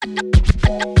Welcome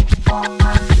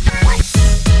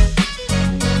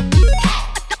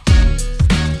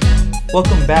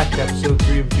back to episode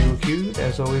 3 of Duo Q.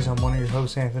 As always, I'm one of your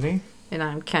hosts, Anthony. And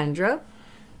I'm Kendra.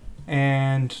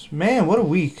 And man, what a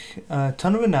week. A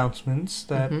ton of announcements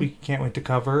that we can't wait to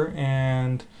cover,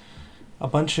 and a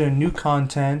bunch of new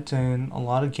content and a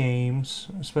lot of games,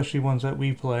 especially ones that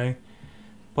we play.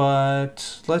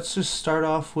 But let's just start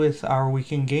off with our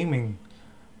week in gaming.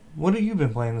 What have you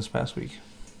been playing this past week?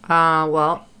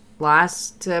 Well,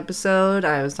 last episode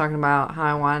I was talking about how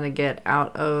I wanted to get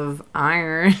out of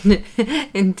iron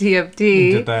in TFT.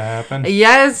 Did that happen?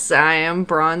 Yes, I am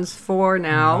bronze 4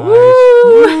 now. Nice.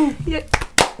 Woo!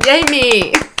 Yay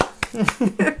me!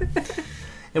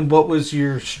 And what was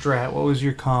your strat? What was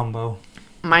your combo?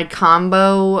 My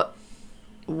combo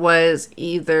was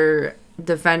either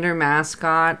Defender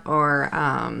Mascot or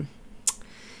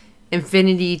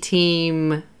Infinity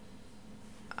Team.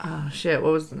 Oh shit,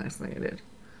 what was the next thing I did?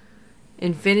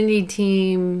 Infinity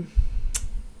Team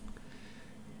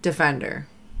Defender.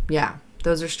 Yeah,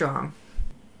 those are strong.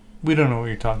 We don't know what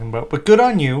you're talking about, but good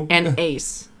on you. And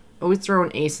Ace. Always throw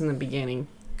an Ace in the beginning,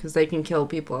 because they can kill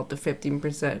people up to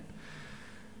 15%.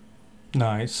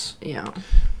 Nice. Yeah.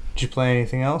 Did you play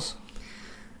anything else?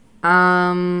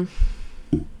 Let me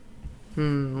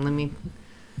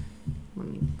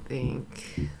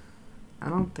think. I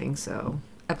don't think so.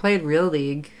 I played Real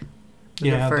League for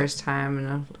the first time in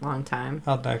a long time.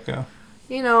 How'd that go?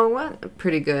 You know what?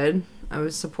 Pretty good. I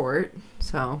was support,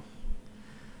 so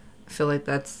I feel like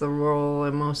that's the role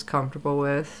I'm most comfortable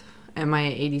with. Am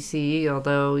I ADC?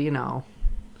 Although, you know,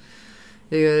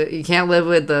 you can't live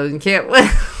with those. You can't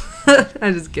live.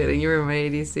 I'm just kidding. You were my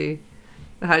ADC.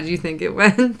 How'd you think it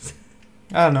went?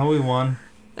 I don't know. We won.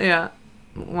 Yeah.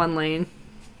 One lane.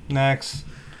 Next.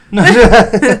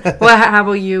 Well, how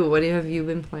about you? What have you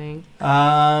been playing?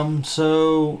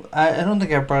 So I don't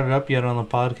think I brought it up yet on the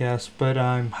podcast, but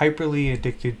I'm hyperly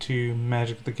addicted to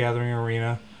Magic the Gathering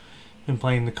Arena. Been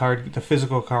playing the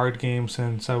physical card game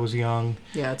since I was young.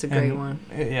 Yeah, it's a great one.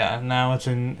 Yeah, now it's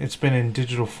been in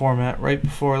digital format right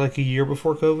before, like a year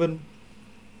before COVID.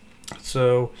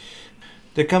 So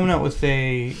they're coming out with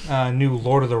a new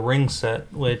Lord of the Rings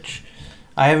set, which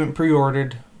I haven't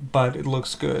pre-ordered, but it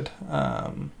looks good.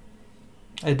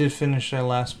 I did finish their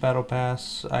last battle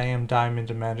pass. I am Diamond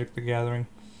in Magic the Gathering.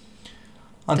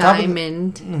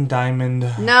 Diamond.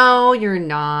 No, you're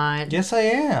not. Yes, I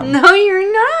am. No,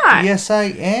 you're not. Yes, I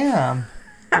am.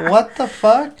 What the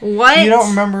fuck? What? You don't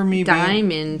remember me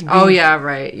Diamond. Oh, yeah,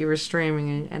 right. You were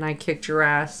streaming and I kicked your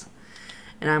ass.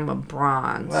 And I'm a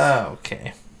bronze. Oh,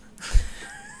 okay.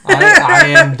 I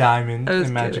am Diamond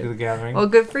in Magic the Gathering. Well,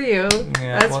 good for you.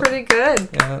 Yeah, That's pretty good.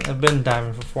 Yeah, I've been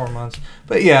Diamond for 4 months.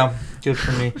 But yeah, good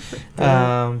for me.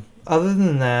 Other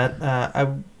than that,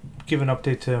 I give an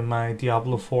update to my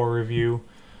Diablo 4 review.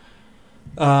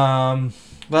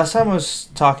 Last time I was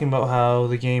talking about how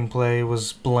the gameplay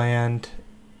was bland.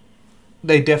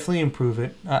 They definitely improve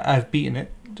it. I've beaten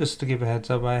it. Just to give a heads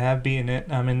up, I have beaten it.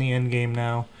 I'm in the end game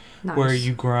now, where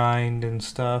you grind and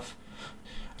stuff.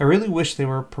 I really wish they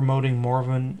were promoting more of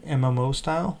an MMO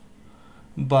style,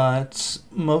 but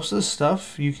most of the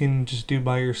stuff you can just do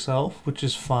by yourself, which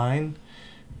is fine,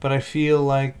 but I feel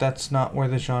like that's not where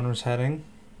the genre's heading.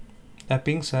 That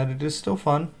being said, it is still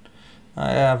fun.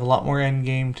 I have a lot more end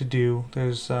game to do.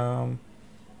 There's 4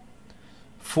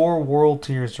 world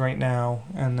tiers right now,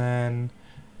 and then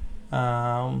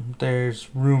there's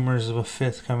rumors of a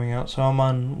 5th coming out, so I'm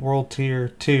on world tier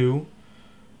 2,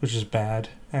 which is bad,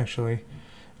 actually.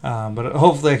 But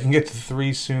hopefully I can get to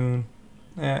 3 soon.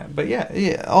 But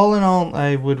yeah. All in all,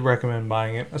 I would recommend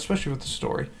buying it, especially with the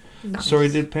story. Nice. The story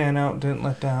did pan out, didn't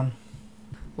let down.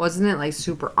 Wasn't it like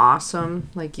super awesome?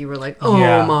 Like you were like, oh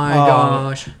my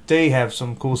gosh. They have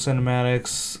some cool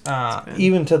cinematics.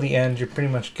 Even to the end, you're pretty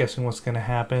much guessing what's going to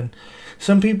happen.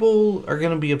 Some people are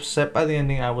going to be upset by the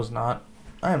ending. I was not.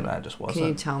 I just wasn't. Can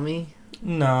you tell me?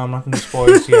 No, I'm not going to spoil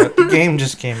this yet. The game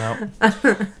just came out.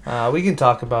 We can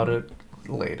talk about it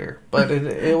later, but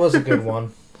it was a good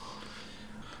one.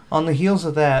 On the heels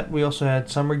of that, we also had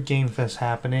Summer Game Fest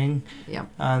happening. Yep.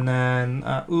 And then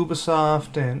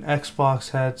Ubisoft and Xbox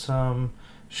had some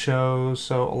shows,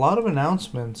 so a lot of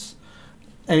announcements.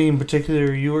 Any in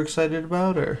particular you were excited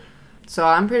about, or? So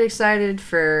I'm pretty excited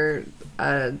for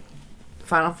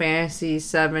Final Fantasy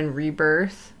VII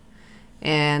Rebirth,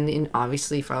 and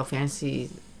obviously Final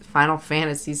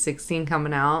Fantasy 16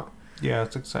 coming out. Yeah,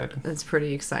 it's exciting. It's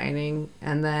pretty exciting.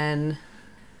 And then,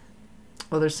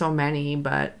 well, there's so many,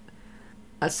 but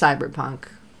Cyberpunk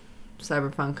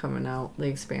coming out, the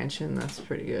expansion, that's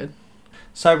pretty good.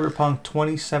 Cyberpunk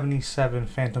 2077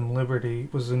 Phantom Liberty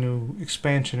was the new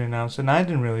expansion announced, and I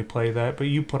didn't really play that, but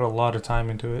you put a lot of time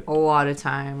into it. A lot of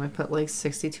time. I put like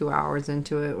 62 hours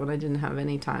into it when I didn't have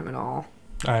any time at all.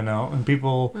 I know, and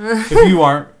people, if you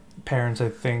aren't parents, I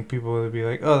think people would be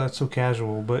like, "Oh, that's so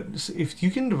casual." But if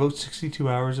you can devote 62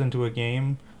 hours into a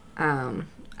game,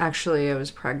 actually, I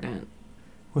was pregnant.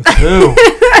 With who?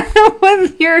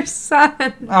 With your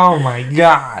son. Oh my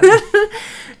god.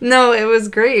 No, it was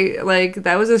great. Like,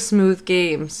 that was a smooth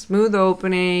game. Smooth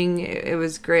opening. It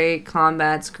was great.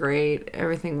 Combat's great.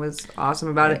 Everything was awesome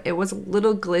about it. It was a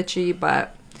little glitchy,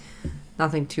 but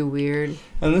nothing too weird.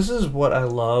 And this is what I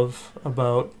love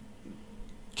about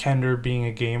Kendra being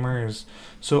a gamer is,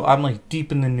 so I'm like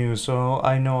deep in the news, so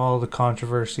I know all the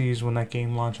controversies when that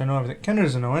game launched. I know everything. Kendra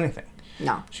doesn't know anything.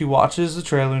 No. She watches the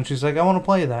trailer and she's like, I want to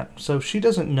play that. So she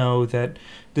doesn't know that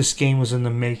this game was in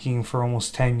the making for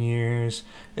almost 10 years,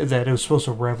 that it was supposed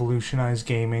to revolutionize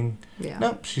gaming. Yeah.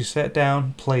 Nope, she sat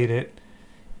down, played it,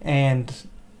 and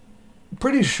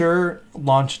pretty sure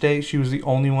launch day she was the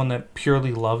only one that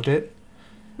purely loved it.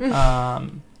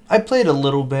 I played a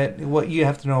little bit. What you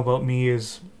have to know about me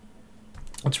is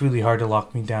it's really hard to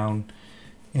lock me down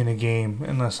in a game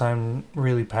unless I'm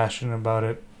really passionate about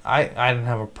it. I didn't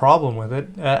have a problem with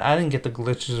it. I didn't get the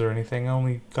glitches or anything. I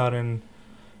only got in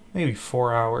maybe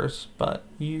 4 hours, but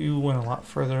you went a lot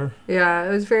further. Yeah,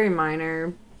 it was very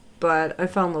minor, but I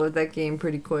fell in love with that game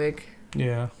pretty quick.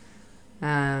 Yeah.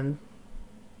 Yeah,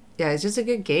 it's just a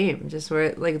good game. Just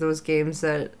where, like, those games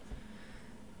that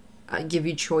give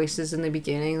you choices in the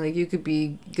beginning. Like, you could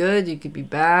be good, you could be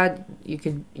bad. You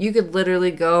could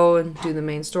literally go and do the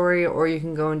main story, or you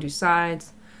can go and do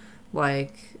sides.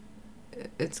 Like,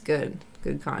 it's good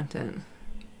content.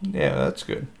 Yeah, that's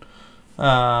good.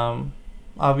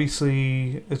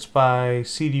 Obviously, it's by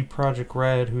CD Projekt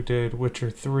Red, who did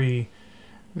Witcher 3,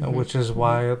 which is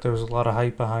why there was a lot of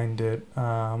hype behind it.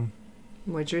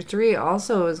 Witcher 3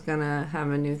 also is gonna have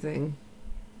a new thing.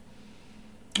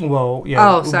 Well, yeah.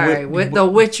 Oh, sorry. The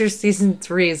Witcher Season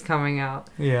 3 is coming out.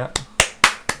 Yeah.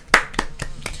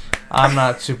 I'm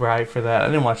not super hyped for that. I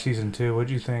didn't watch Season 2.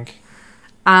 What'd you think?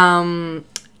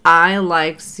 I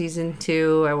liked Season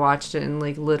 2. I watched it in,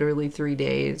 like, literally 3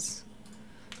 days.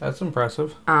 That's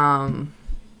impressive.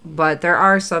 But there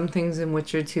are some things in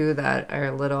Witcher 2 that are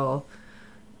a little...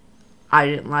 I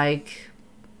didn't like.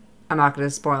 I'm not going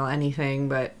to spoil anything,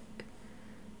 but...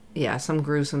 Yeah, some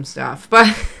gruesome stuff.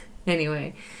 But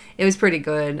anyway, it was pretty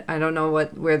good. I don't know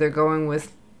where they're going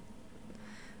with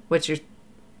Witcher...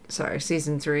 Sorry,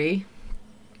 Season 3.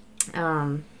 But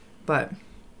I'm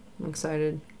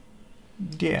excited.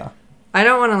 Yeah. I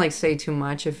don't want to, like, say too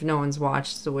much if no one's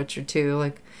watched The Witcher 2.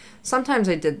 Like, sometimes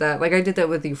I did that. Like, I did that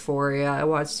with Euphoria. I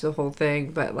watched the whole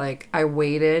thing, but, like, I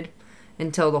waited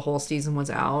until the whole season was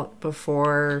out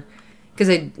before... Because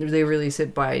they release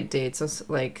it by dates. So,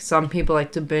 like, some people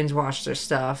like to binge watch their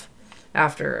stuff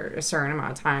after a certain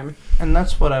amount of time. And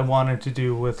that's what I wanted to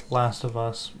do with Last of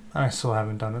Us. I still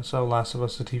haven't done it. So, Last of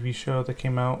Us, the TV show that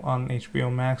came out on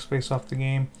HBO Max based off the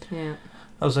game. Yeah.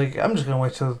 I was like, I'm just going to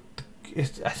wait till...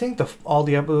 I think all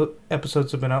the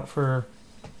episodes have been out for,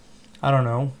 I don't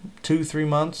know, 2-3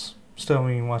 months. Still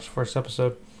haven't even watched the first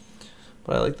episode.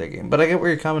 But I like that game. But I get where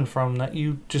you're coming from, that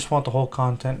you just want the whole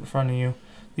content in front of you.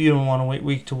 You don't want to wait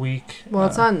week to week. Well,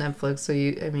 it's on Netflix, so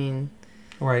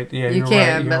Right, yeah, you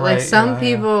can, but like some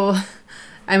people...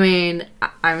 I mean,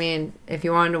 if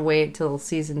you wanted to wait till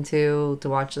Season 2 to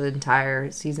watch the entire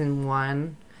Season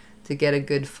 1 to get a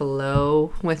good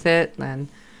flow with it, then...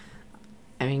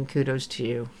 I mean, kudos to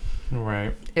you.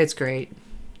 Right. It's great.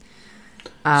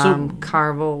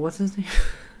 Carvel, what's his name?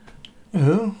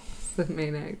 Who? The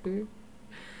main actor.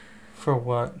 For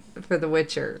what? For The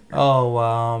Witcher.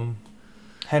 Oh,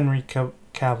 Henry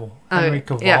Cavill. Henry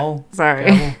Cavill? Yeah,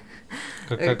 sorry.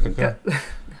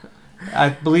 I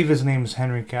believe his name is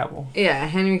Henry Cavill. Yeah,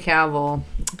 Henry Cavill.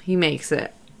 He makes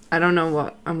it. I don't know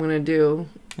what I'm going to do.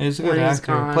 He's a good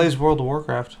actor. He plays World of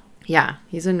Warcraft. Yeah,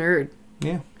 he's a nerd.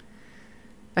 Yeah.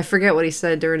 I forget what he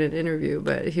said during an interview,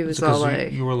 but he was all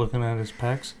like... You were looking at his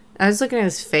pecs? I was looking at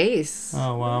his face.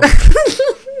 Oh, wow.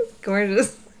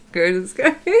 Gorgeous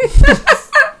guy.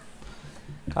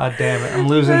 God damn it. I'm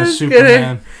losing to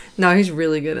Superman. No, he's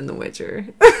really good in The Witcher.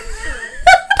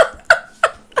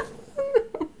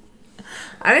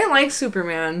 I didn't like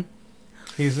Superman.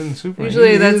 He's in Superman.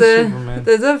 Usually that's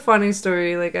a funny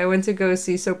story. Like, I went to go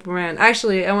see Superman.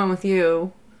 Actually, I went with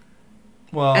you.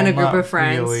 Well, and a group of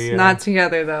friends. Really, yeah. Not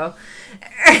together, though.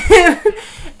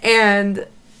 And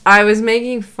I was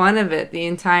making fun of it the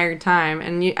entire time.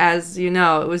 And as you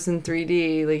know, it was in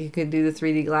 3D. Like, you could do the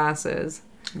 3D glasses.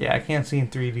 Yeah, I can't see in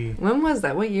 3D. When was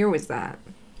that? What year was that?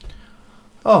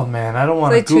 Oh man, I don't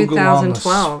want to Google on the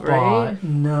spot. Right?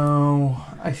 No,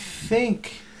 I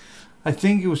think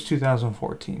it was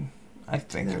 2014. I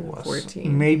think it was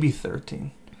maybe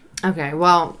 13. Okay,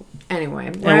 well, anyway,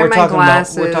 and we're talking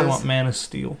about Man of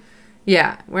Steel.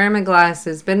 Yeah, wearing my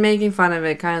glasses. Been making fun of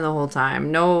it kind of the whole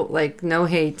time. No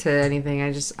hate to anything.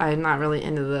 I'm not really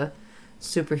into the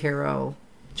superhero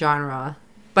genre.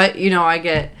 But, I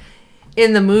get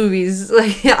in the movies,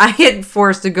 like, I get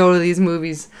forced to go to these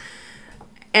movies.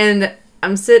 And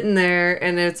I'm sitting there,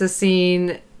 and it's a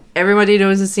scene. Everybody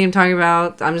knows the scene I'm talking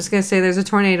about. I'm just going to say there's a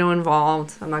tornado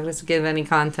involved. I'm not going to give any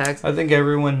context. I think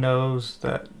everyone knows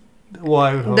that. Well,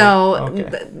 I would hope. No, okay.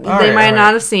 They might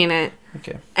not have seen it.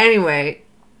 Okay. Anyway,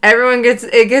 everyone gets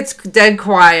dead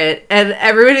quiet, and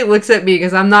everybody looks at me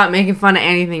because I'm not making fun of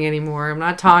anything anymore. I'm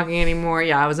not talking anymore.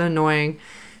 Yeah, I was annoying.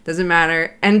 Doesn't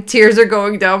matter. And tears are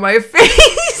going down my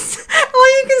face.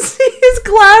 All you can see is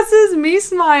glasses, me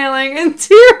smiling, and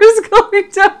tears going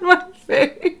down my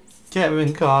face.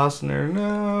 Kevin Costner,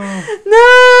 no.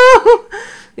 No!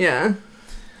 Yeah.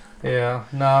 Yeah,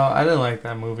 no, I didn't like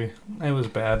that movie. It was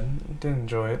bad. Didn't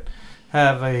enjoy it. I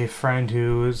have a friend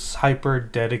who is hyper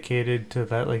dedicated to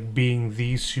that, like, being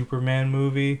the Superman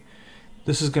movie.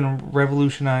 This is going to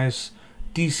revolutionize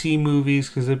DC movies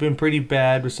because they've been pretty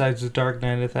bad besides The Dark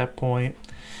Knight at that point.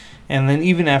 And then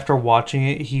even after watching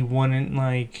it, he wouldn't,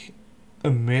 like,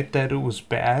 admit that it was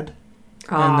bad.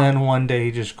 And then one day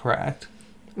he just cracked.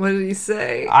 What did he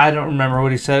say? I don't remember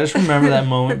what he said. I just remember that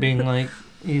moment being like,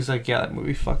 he's like, yeah, that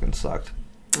movie fucking sucked.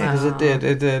 Because it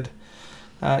did.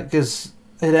 Because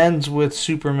it ends with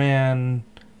Superman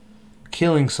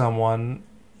killing someone,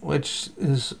 which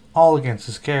is all against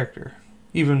his character.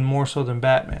 Even more so than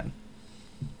Batman.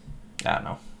 I don't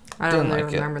know. I don't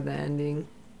really remember the ending.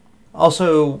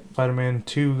 Also, Spider-Man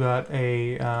 2 got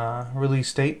a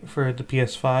release date for the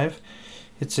PS5.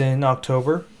 It's in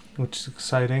October, which is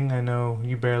exciting. I know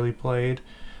you barely played.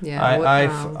 Yeah,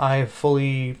 I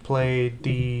fully played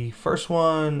the first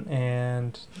one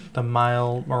and the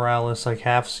Miles Morales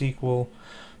half sequel,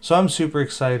 so I'm super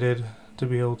excited to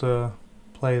be able to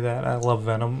play that. I love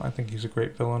Venom. I think he's a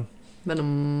great villain.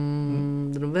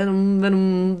 Venom, Venom.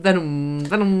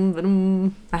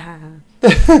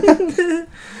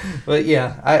 But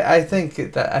yeah, I think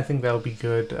that would be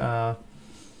good.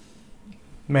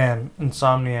 Man,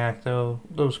 Insomniac though,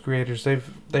 those creators,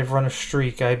 they've run a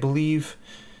streak. I believe.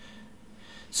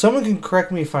 Someone can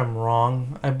correct me if I'm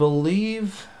wrong. I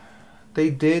believe they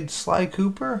did Sly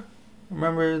Cooper.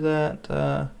 Remember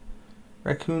that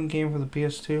raccoon game for the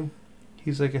PS2?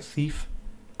 He's like a thief.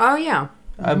 Oh, yeah.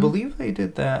 Mm-hmm. I believe they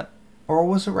did that. Or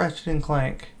was it Ratchet and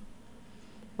Clank?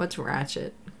 What's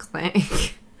Ratchet?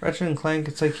 Clank? Ratchet and Clank,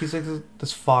 it's like he's like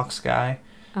this fox guy.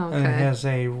 Okay. And he has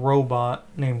a robot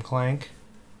named Clank.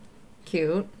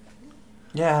 Cute.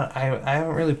 Yeah, I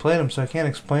haven't really played them, so I can't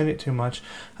explain it too much.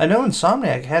 I know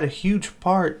Insomniac had a huge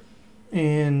part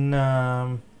in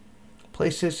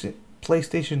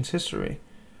PlayStation's history,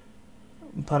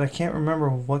 but I can't remember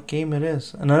what game it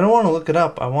is. And I don't want to look it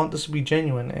up. I want this to be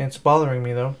genuine, and it's bothering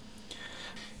me, though.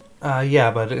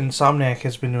 Yeah, but Insomniac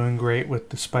has been doing great with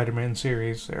the Spider-Man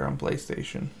series there on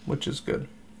PlayStation, which is good.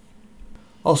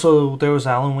 Also, there was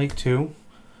Alan Wake 2.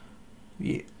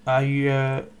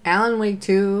 Alan Wake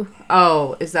 2.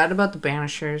 Oh, is that about the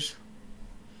Banishers?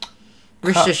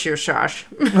 Rishishirshosh.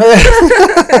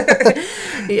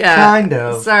 Yeah. Kind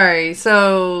of. Sorry.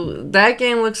 So that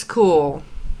game looks cool.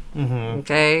 Mm-hmm.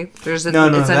 Okay. It's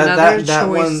another choice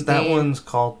game. That one's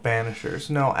called Banishers.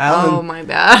 No, Alan. Oh my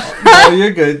bad. No, you're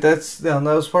good. That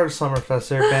was part of Summerfest.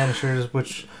 They're Banishers,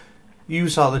 which you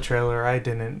saw the trailer. I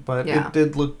didn't, but it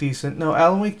did look decent. No,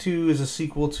 Alan Wake 2 is a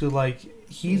sequel to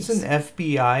he's an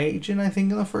FBI agent, I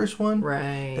think, in the first one.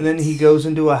 Right. And then he goes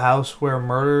into a house where a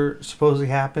murder supposedly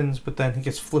happens, but then he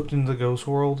gets flipped into the ghost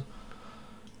world.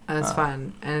 That's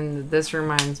fun. And this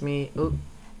reminds me... Oop,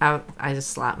 I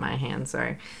just slapped my hand,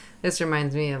 sorry. This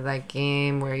reminds me of that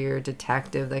game where you're a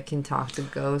detective that can talk to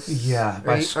ghosts. Yeah.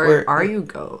 Are you a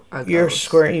ghost? You're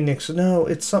Square Enix. No,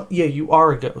 it's some... Yeah, you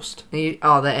are a ghost. The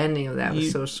ending of that was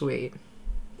so sweet.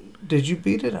 Did you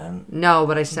beat it? No,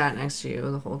 but I sat next to you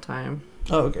the whole time.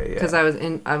 Oh, okay, yeah. Because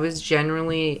I was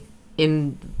genuinely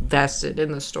invested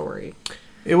in the story.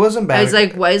 It wasn't bad. I was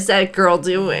like, what is that girl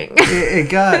doing? it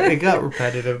got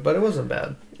repetitive, but it wasn't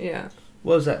bad. Yeah.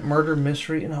 What was that? Murder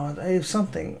mystery? No, it was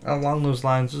something along those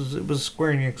lines. It was a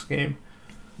Square Enix game.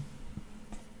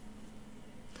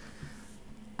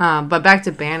 But back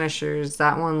to Banishers,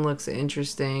 that one looks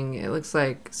interesting. It looks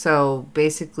like, so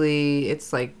basically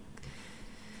it's like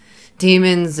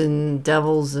demons and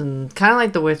devils and kind of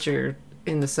like The Witcher.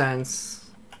 in the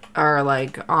sense, are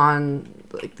like on,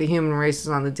 like the human race is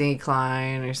on the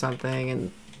decline or something,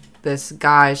 and this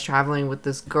guy's traveling with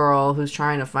this girl who's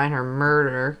trying to find her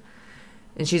murder,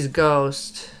 and she's a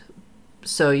ghost.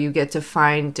 So you get to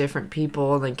find different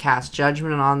people and then cast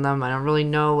judgment on them. I don't really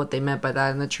know what they meant by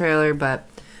that in the trailer, but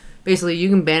basically you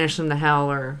can banish them to hell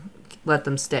or let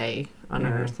them stay on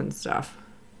Earth and stuff.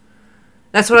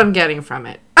 That's what I'm getting from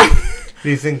it. Do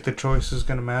you think the choice is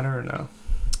going to matter or no?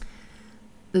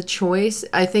 The choice,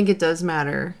 I think it does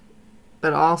matter.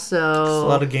 But also... a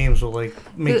lot of games will like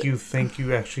make you think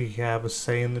you actually have a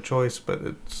say in the choice, but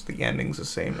the ending's the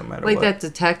same no matter what. Like that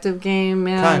detective game,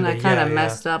 man. I kind of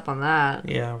messed up on that.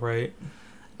 Yeah, right.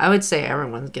 I would say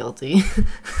everyone's guilty.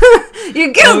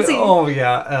 You're guilty! Oh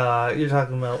yeah. You're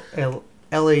talking about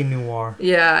L.A. Noire.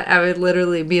 Yeah, I would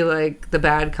literally be like the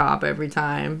bad cop every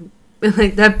time.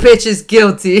 Like, that bitch is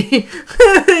guilty.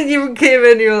 You came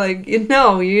in, you're like,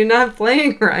 no, you're not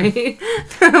playing right.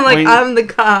 I'm like, I'm the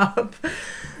cop.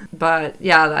 But,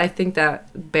 yeah, I think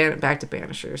that, back to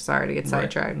Banisher, sorry to get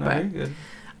sidetracked, no, but you're good.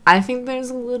 I think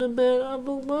there's a little bit of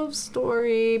a love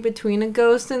story between a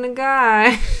ghost and a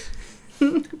guy.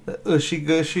 Ushy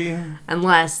gushy.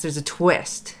 Unless there's a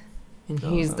twist, and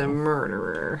he's the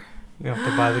murderer. You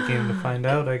have to buy the game to find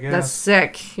out, I guess. That's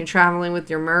sick. You're traveling with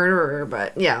your murderer,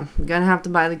 but yeah, you're gonna have to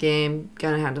buy the game.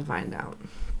 Gonna have to find out.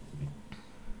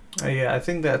 Yeah, I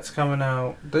think that's coming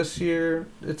out this year.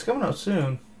 It's coming out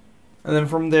soon. And then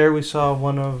from there, we saw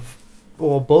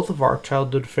both of our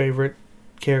childhood favorite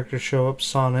characters show up,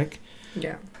 Sonic.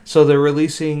 Yeah. So they're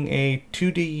releasing a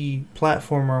 2D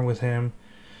platformer with him,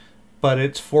 but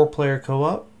it's 4-player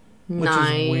co-op, which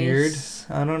is weird.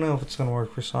 I don't know if it's gonna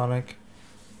work for Sonic.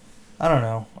 I don't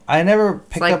know. I never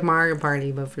picked up... Mario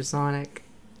Party, but for Sonic.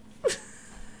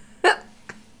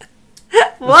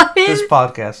 What? This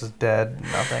podcast is dead.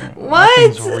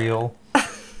 Nothing's real.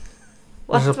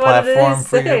 There's a platform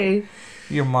for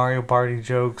your Mario Party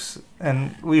jokes,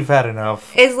 and we've had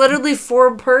enough. It's literally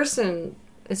 4-person.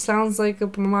 It sounds like a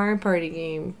Mario Party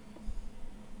game.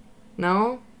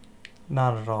 No?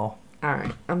 Not at all.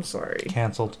 Alright, I'm sorry.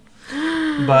 Cancelled.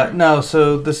 But no,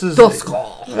 so this is...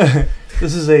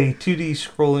 This is a 2D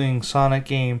scrolling Sonic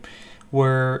game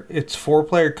where it's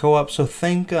 4-player co-op. So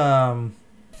think the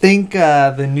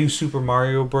new Super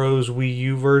Mario Bros. Wii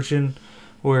U version,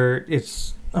 where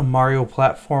it's a Mario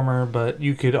platformer, but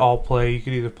you could all play. You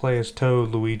could either play as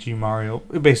Toad, Luigi, Mario.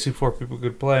 Basically, 4 people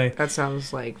could play. That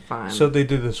sounds like fun. So they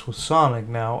did this with Sonic.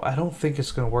 Now, I don't think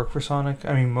it's going to work for Sonic.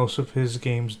 I mean, most of his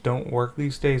games don't work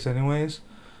these days anyways.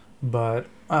 But,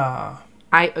 I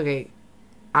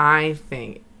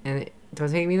think... and don't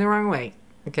take me the wrong way,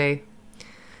 okay?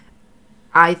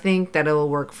 I think that it will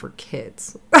work for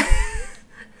kids.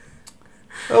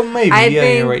 Oh, maybe.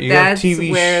 You're right. You have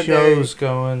TV shows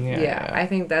going. Yeah, I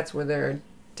think that's where their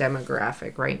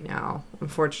demographic right now.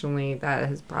 Unfortunately, that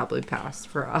has probably passed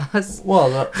for us. Well,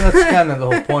 that's kind of the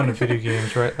whole point of video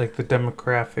games, right? Like, the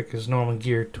demographic is normally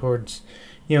geared towards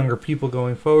younger people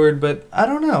going forward. But I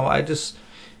don't know. I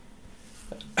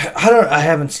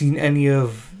haven't seen any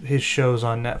of his shows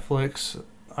on Netflix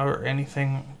or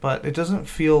anything, but it doesn't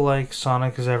feel like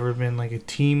Sonic has ever been like a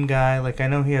team guy. Like, I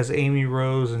know he has Amy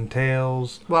Rose and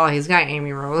Tails. Well, he's got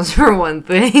Amy Rose for one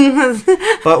thing.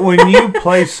 But when you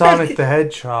play Sonic the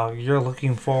Hedgehog, you're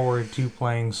looking forward to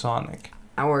playing Sonic.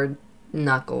 Or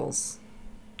Knuckles.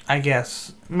 I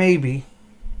guess. Maybe.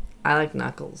 I like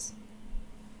Knuckles.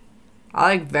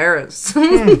 I like Varus.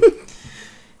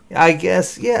 I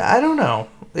guess. Yeah, I don't know.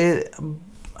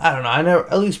 I don't know.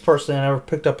 At least personally, I never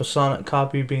picked up a Sonic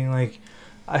copy being like,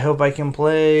 I hope I can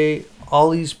play all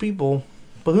these people.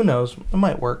 But who knows? It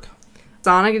might work.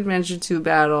 Sonic Adventure 2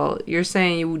 Battle, you're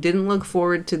saying you didn't look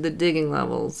forward to the digging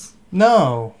levels.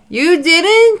 No. You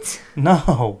didn't?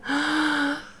 No.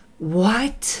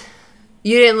 What?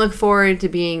 You didn't look forward to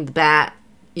being the Bat?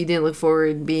 You didn't look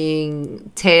forward to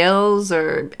being Tails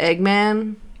or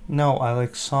Eggman? No, I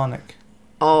like Sonic.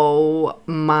 Oh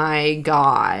my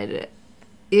god.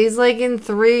 He's like in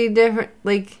 3 different,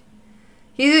 like,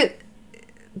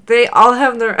 they all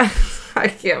have their, I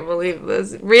can't believe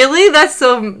this. Really?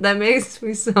 That makes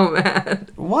me so mad.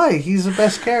 Why? He's the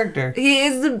best character. He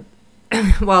is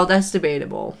well, that's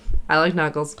debatable. I like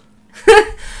Knuckles.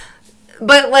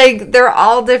 But, like, they're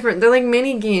all different. They're like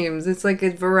mini games. It's like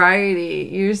a variety.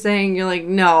 You're saying, you're like,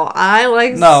 no, I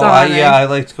like Sonic. No, I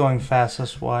liked going fast.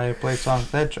 That's why I played Sonic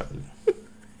the Hedgehog.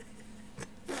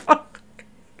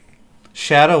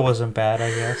 Shadow wasn't bad,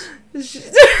 I guess.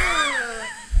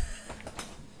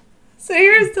 So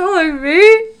you're telling me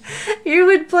you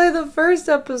would play the first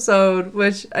episode,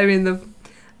 which, I mean,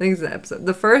 think it's the episode.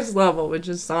 The first level, which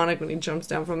is Sonic when he jumps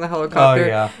down from the helicopter. Oh,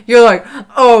 yeah. You're like,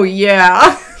 oh,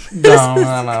 yeah.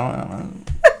 No.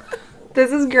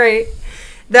 This is great.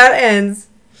 That ends,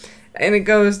 and it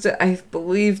goes to, I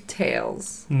believe,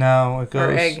 Tails. No, it goes...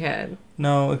 Or Egghead.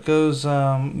 No, it goes,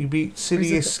 you beat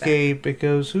City Escape. It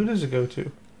goes, who does it go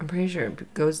to? I'm pretty sure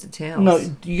it goes to Tails. No,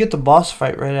 you get the boss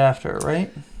fight right after it,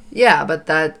 right? Yeah, but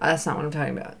that's not what I'm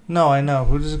talking about. No, I know.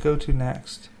 Who does it go to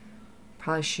next?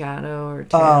 Probably Shadow or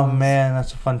Tails. Oh, man,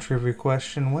 that's a fun trivia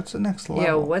question. What's the next level?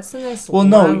 Yeah, what's the next level?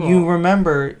 Well, no, you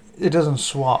remember, it doesn't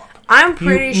swap. I'm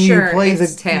pretty sure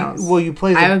it's Tails. You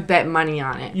play I would bet money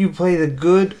on it. You play the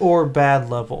good or bad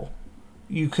level.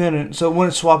 You couldn't, so when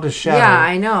it swapped to Shadow... Yeah,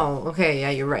 I know. Okay,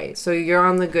 yeah, you're right. So you're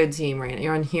on the good team right now.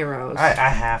 You're on Heroes. I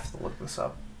have to look this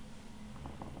up.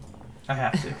 I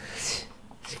have to.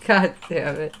 God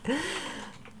damn it.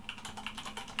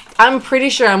 I'm pretty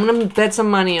sure I'm going to bet some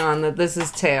money on that this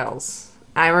is Tails.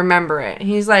 I remember it.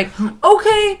 He's like,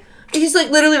 okay. He's like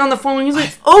literally on the phone. He's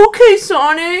like, okay,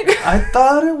 Sonic. I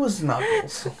thought it was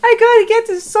Knuckles. I gotta get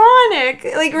to Sonic.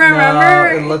 Like,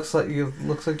 remember? No, it looks like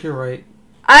you're right.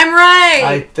 I'm right.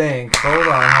 I think. Hold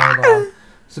on.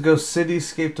 So go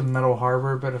Cityscape to Metal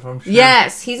Harbor, but if I'm sure.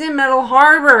 Yes, he's in Metal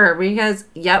Harbor because,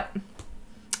 yep.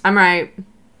 I'm right.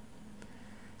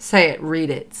 Say it. Read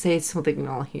it. Say something and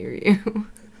I'll hear you.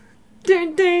 No.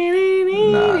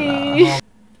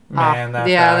 Man,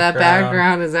 that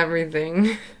background is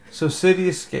everything. So City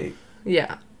Escape.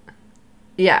 Yeah.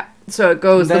 Yeah. So it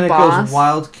goes then the boss. Then it goes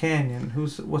Wild Canyon.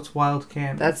 What's Wild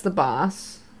Canyon? That's the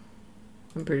boss.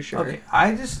 I'm pretty sure. Okay,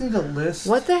 I just need a list.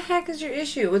 What the heck is your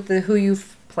issue with who you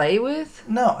play with?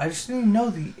 No, I just need to know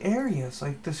the areas.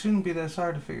 Like, this shouldn't be that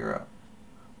hard to figure out.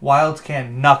 Wild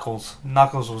Canyon. Knuckles.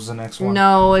 Knuckles was the next one.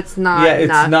 No, it's not. Yeah,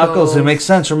 it's Knuckles. It makes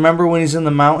sense. Remember when he's in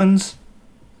the mountains?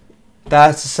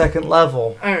 That's the second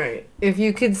level. Alright. If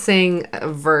you could sing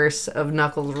a verse of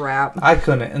Knuckles rap. I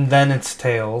couldn't. And then it's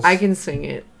Tails. I can sing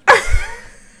it.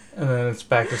 And then it's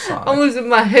back to Sonic. I'm losing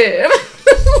my head.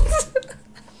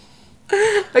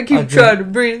 I keep trying to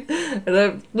breathe. And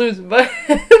I'm losing my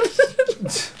head.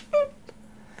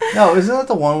 No, isn't that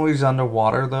the one where he's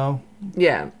underwater, though?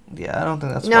 Yeah. Yeah, I don't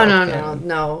think that's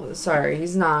No. Sorry,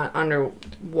 he's not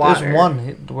underwater. There's one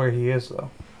where he is, though.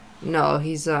 No,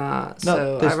 he's there's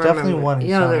I remember. definitely one.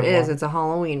 There is. It's a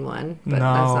Halloween one, but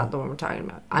that's not the one we're talking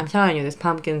about. I'm telling you, there's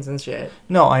pumpkins and shit.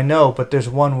 No, I know, but there's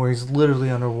one where he's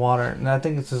literally underwater, and I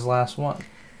think it's his last one.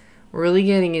 We're really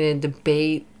getting in a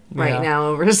debate right now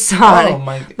over Sonic. Oh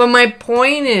my! But my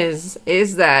point is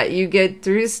that you get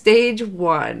through stage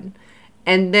 1,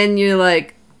 and then you're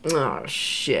like, oh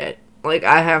shit! Like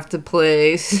I have to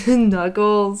play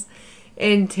Knuckles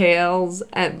and Tails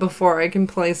before I can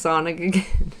play Sonic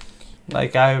again.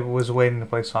 Like, I was waiting to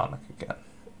play Sonic again.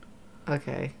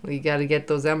 Okay, well, you gotta get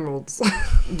those emeralds.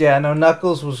 Yeah, no,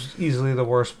 Knuckles was easily the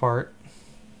worst part.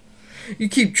 You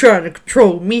keep trying to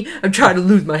control me, I'm trying to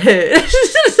lose my head.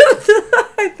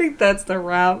 I think that's the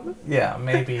rap. Yeah,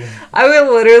 maybe. I would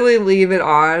literally leave it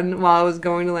on while I was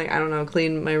going to, like, I don't know,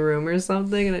 clean my room or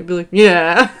something, and I'd be like,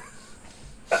 yeah.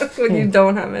 When you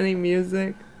don't have any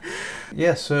music.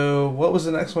 Yeah, so what was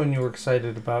the next one you were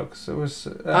excited about? 'Cause it was...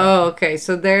 okay.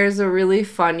 So there's a really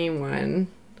funny one.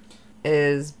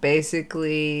 Is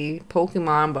basically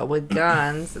Pokemon, but with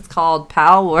guns. It's called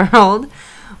Pal World,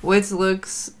 which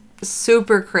looks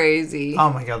super crazy.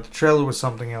 Oh my god, the trailer was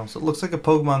something else. It looks like a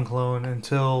Pokemon clone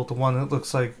until the one that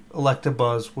looks like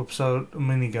Electabuzz whips out a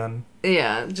minigun.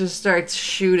 Yeah, just starts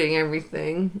shooting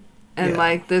everything. And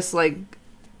like this, like...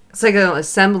 It's like an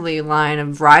assembly line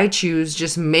of Raichus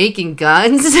just making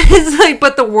guns. It's like,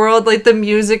 but the world, like, the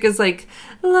music is like,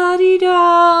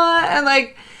 la-di-da. And,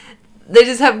 like, they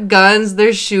just have guns.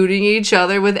 They're shooting each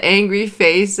other with angry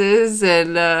faces.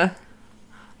 And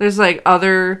there's, like,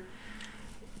 other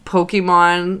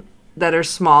Pokemon that are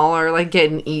smaller, like,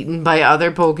 getting eaten by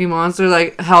other Pokemon. So they're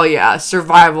like, hell yeah,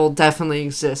 survival definitely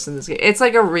exists in this game. It's,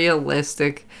 like, a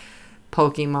realistic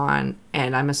Pokemon,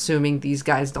 and I'm assuming these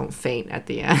guys don't faint at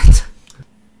the end.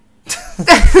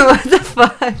 What the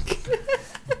fuck?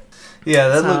 Yeah,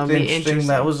 that looked interesting.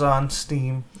 That was on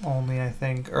Steam only, I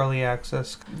think, early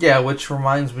access. Yeah, which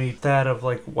reminds me that of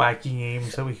like wacky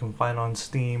games that we can find on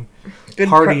Steam.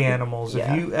 Party Animals. Yeah.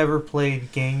 Have you ever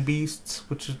played Gang Beasts,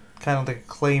 which is kind of like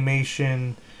a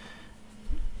claymation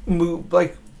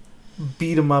like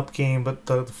beat 'em up game, but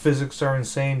the physics are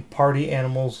insane. Party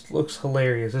Animals looks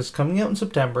hilarious. It's coming out in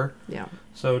September. Yeah.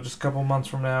 So just a couple months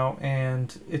from now,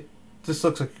 and it just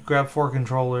looks like you grab 4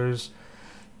 controllers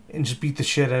and just beat the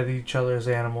shit out of each other's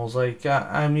animals. Like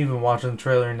I'm even watching the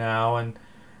trailer now, and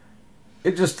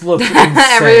It just looks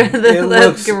insane. It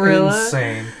looks gorilla.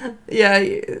 insane. Yeah,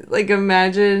 like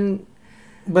imagine.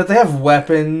 But they have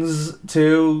weapons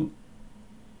too.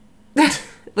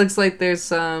 Looks like there's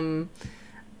some.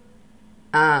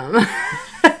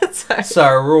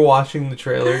 Sorry, we're watching the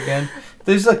trailer again.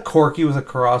 There's like Corky with a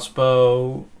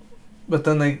crossbow, but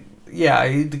then the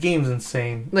game's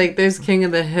insane. Like there's King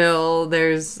of the Hill.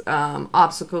 There's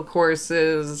obstacle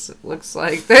courses. Looks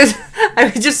like there's. I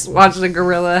just watched a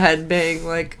gorilla headbang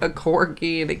like a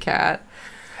corgi and a cat.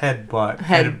 Headbutt.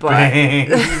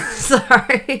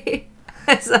 Sorry,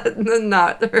 is that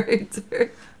not the right term?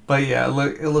 But yeah,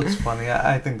 it looks funny.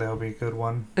 I think that'll be a good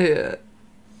one. Yeah,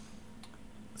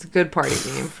 it's a good party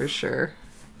game for sure.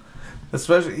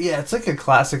 Especially, yeah, it's like a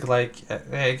classic, like,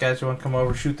 hey guys, you want to come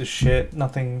over, shoot the shit,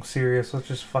 nothing serious, let's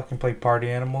just fucking play Party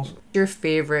Animals. Your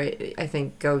favorite, I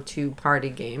think, go-to party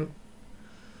game?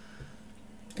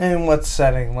 And what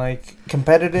setting? Like,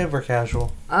 competitive or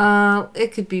casual?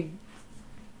 It could be,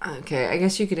 okay, I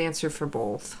guess you could answer for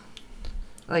both.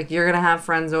 Like, you're gonna have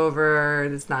friends over,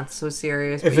 it's not so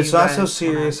serious. If it's not so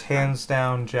serious, hands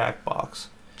down, Jackbox.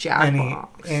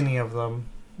 Jackbox. Any of them.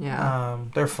 Yeah.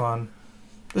 They're fun.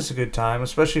 This is a good time,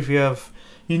 especially if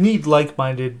you need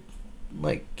like-minded,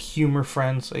 like, humor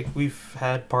friends. Like, we've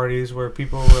had parties where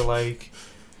people were, like,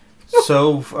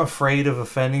 so afraid of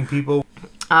offending people.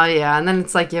 Oh, yeah, and then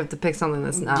it's like you have to pick something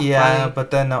that's not funny.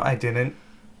 But then, no, I didn't.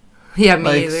 Yeah,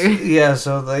 me either. Yeah,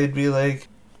 so they'd be like...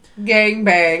 Gang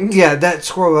bang. Yeah, that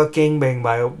squirrel got gangbanged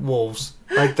by wolves.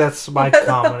 Like, that's my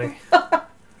comedy.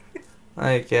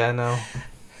 Like, yeah, no.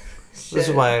 Shit. This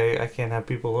is why I can't have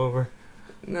people over.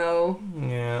 No.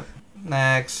 Yeah.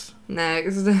 Next. So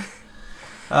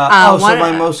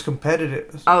my most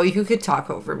competitive... Oh, you could talk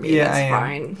over me. Yeah, that's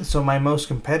fine. So my most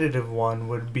competitive one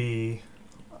would be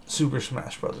Super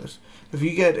Smash Brothers. If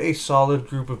you get a solid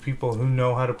group of people who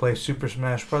know how to play Super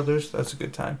Smash Brothers, that's a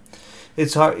good time.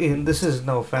 It's hard... And this is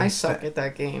no offense. I suck at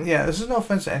that game. Yeah, this is no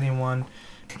offense to anyone.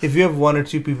 If you have one or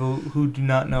two people who do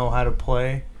not know how to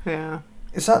play... Yeah.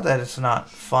 It's not that it's not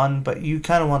fun, but you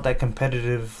kind of want that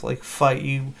competitive, like, fight.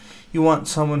 You want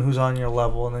someone who's on your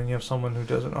level, and then you have someone who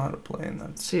doesn't know how to play. And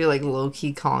that's... So you're, like,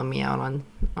 low-key calling me out on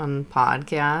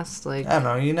podcasts? Like, I don't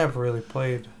know. You never really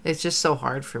played. It's just so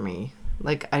hard for me.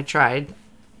 Like, I tried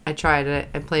it.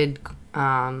 I played,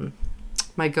 my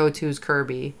go-to is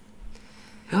Kirby.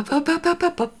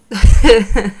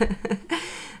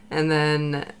 And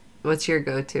then, what's your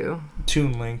go-to?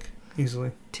 Toon Link.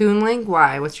 Easily. Toon Link?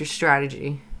 Why? What's your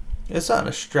strategy? It's not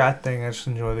a strat thing. I just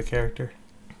enjoy the character.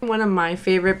 One of my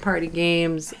favorite party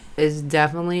games is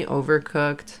definitely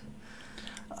Overcooked.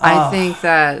 I think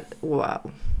that...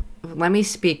 Well, let me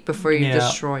speak before you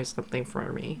destroy something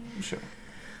for me. Sure.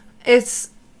 It's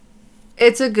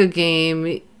a good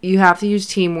game. You have to use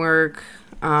teamwork.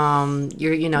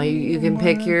 You can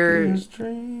pick your...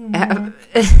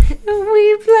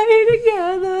 We play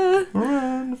together.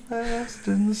 Run fast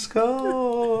and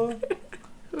score.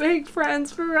 Make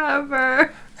friends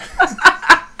forever.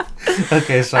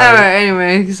 Okay, sorry. Alright,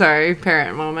 anyway, sorry,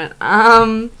 parent moment.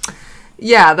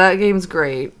 Yeah, that game's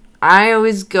great. I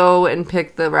always go and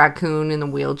pick the raccoon in the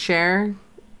wheelchair.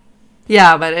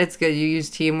 Yeah, but it's good. You use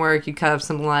teamwork, you cut up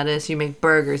some lettuce, you make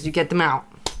burgers, you get them out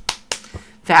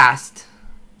fast.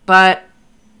 But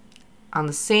on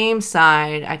the same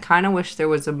side, I kind of wish there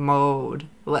was a mode.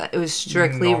 It was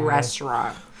strictly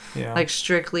restaurant. Yeah. Like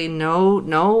strictly no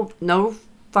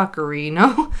fuckery,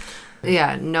 no.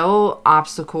 Yeah, no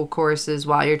obstacle courses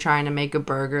while you're trying to make a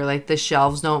burger. Like the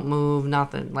shelves don't move,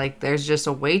 nothing. Like there's just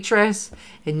a waitress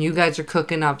and you guys are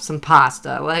cooking up some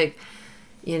pasta. Like,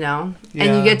 and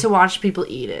you get to watch people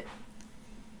eat it.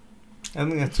 I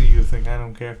think that's a you thing. I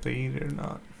don't care if they eat it or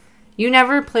not. You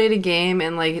never played a game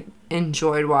and like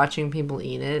enjoyed watching people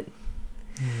eat it?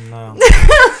 No.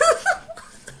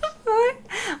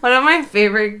 One of my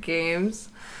favorite games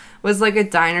was like a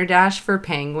Diner Dash for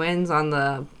penguins on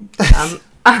the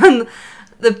on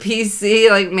the PC.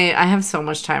 Like, man, I have so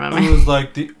much time on my. I was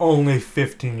like the only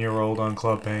 15-year-old on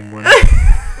Club Penguin.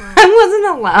 I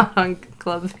wasn't allowed on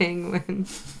Club Penguin.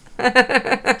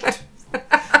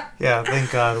 Yeah,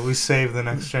 thank God. We saved the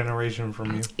next generation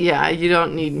from you. Yeah, you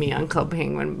don't need me on Club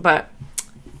Penguin. But,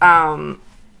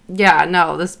 yeah,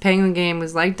 no, this Penguin game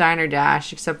was like Diner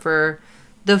Dash, except for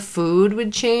the food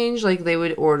would change. Like, they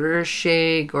would order a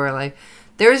shake or, like,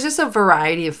 there was just a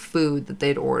variety of food that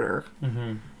they'd order.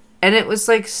 Mm-hmm. And it was,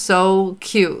 like, so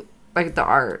cute. Like, the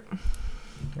art.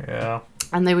 Yeah.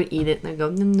 And they would eat it and they'd go,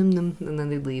 num, num, num, and then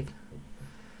they'd leave.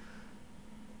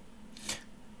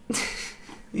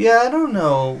 Yeah, I don't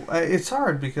know. It's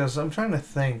hard because I'm trying to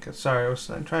think. Sorry,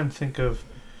 I'm trying to think of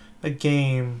a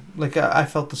game, like I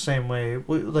felt the same way.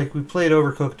 We played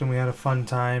Overcooked and we had a fun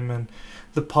time, and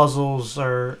the puzzles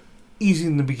are easy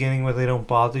in the beginning where they don't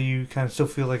bother you. You kind of still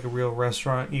feel like a real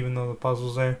restaurant even though the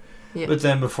puzzle's there. Yeah. But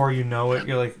then before you know it,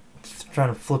 you're like trying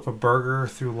to flip a burger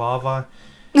through lava.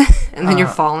 And then you're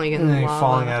falling in the lava. You're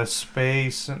falling out of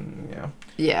space, and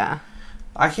Yeah.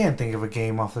 I can't think of a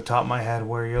game off the top of my head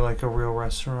where you're like a real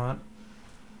restaurant.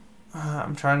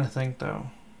 I'm trying to think though.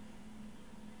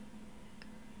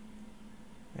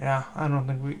 Yeah, I don't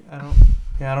think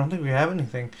we have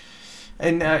anything.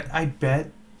 And I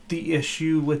bet the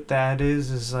issue with that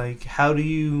is like, how do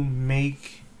you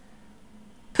make...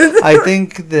 I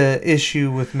think the issue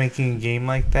with making a game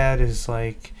like that is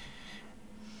like,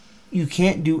 you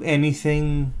can't do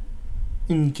anything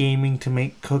in gaming to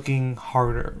make cooking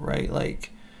harder, right?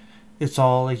 Like, it's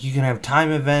all like, you can have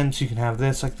time events, you can have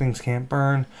this, like things can't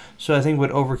burn. So I think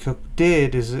what Overcooked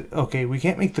did is, okay, we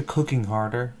can't make the cooking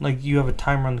harder. Like, you have a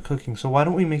timer on the cooking, so why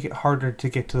don't we make it harder to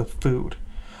get to the food?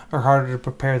 Or harder to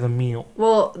prepare the meal?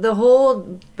 Well, the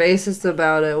whole basis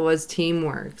about it was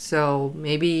teamwork. So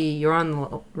maybe you're on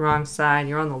the wrong side,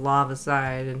 you're on the lava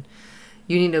side, and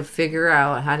you need to figure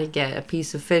out how to get a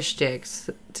piece of fish sticks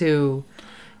to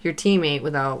your teammate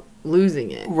without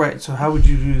losing it. Right, so how would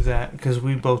you do that? Because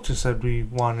we both just said we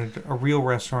wanted a real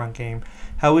restaurant game.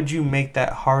 How would you make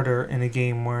that harder in a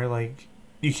game where, like,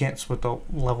 you can't split the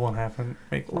level in half and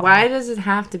make lava? Why does it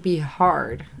have to be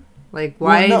hard? Like,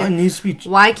 why? Well, no, it needs to be...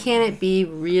 Why can't it be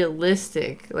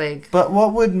realistic? Like, but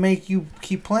what would make you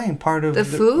keep playing? Part of the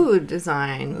food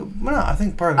design. No, I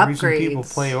think part of the reason people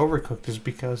play Overcooked is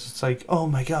because it's like, oh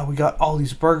my god, we got all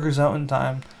these burgers out in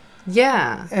time.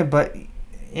 Yeah. But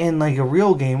in like a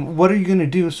real game, what are you gonna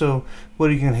do? So, what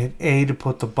are you gonna hit? A to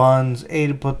put the buns, A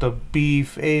to put the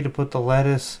beef, A to put the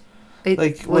lettuce. You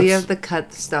have to cut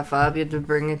the stuff up. You have to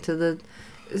bring it to the...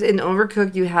 In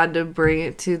Overcooked, you had to bring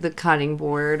it to the cutting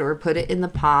board or put it in the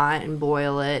pot and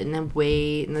boil it and then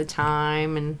wait and the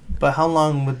time and... But how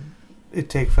long would it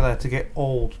take for that to get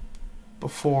old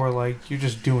before, like, you're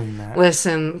just doing that?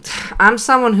 Listen, I'm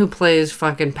someone who plays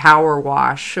fucking Power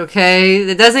Wash, okay?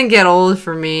 It doesn't get old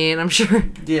for me, and I'm sure...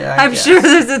 Yeah, I'm sure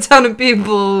there's a ton of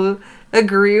people who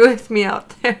agree with me out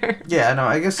there. Yeah, no,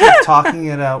 I guess like, talking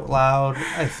it out loud,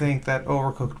 I think that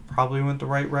Overcooked probably went the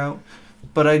right route.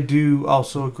 But I do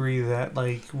also agree that,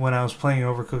 like, when I was playing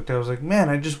Overcooked, I was like, man,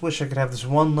 I just wish I could have this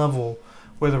one level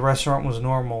where the restaurant was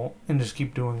normal and just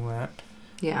keep doing that.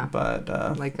 Yeah. But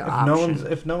like the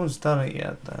if no one's done it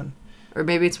yet, then... Or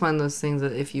maybe it's one of those things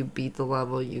that if you beat the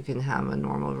level, you can have a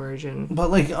normal version. But,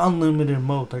 like, unlimited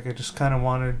mode, like, I just kind of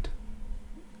wanted...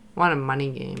 Want a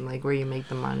money game, like, where you make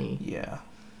the money. Yeah.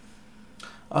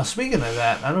 Speaking of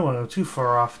that, I don't want to go too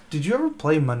far off. Did you ever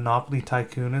play Monopoly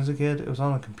Tycoon as a kid? It was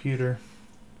on the computer.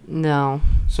 No.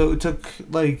 So it took,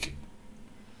 like,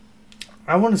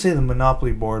 I want to say the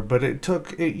Monopoly board, but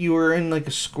you were in, like,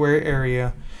 a square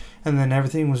area, and then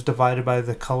everything was divided by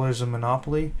the colors of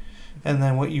Monopoly. And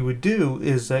then what you would do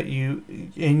is that you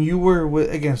were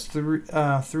against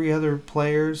three other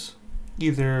players,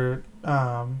 either,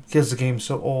 because the game's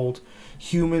so old,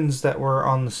 humans that were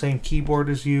on the same keyboard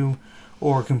as you,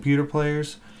 or computer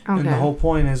players. Okay. And the whole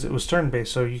point is it was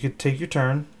turn-based, so you could take your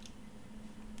turn,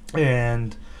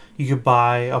 and you could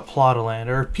buy a plot of land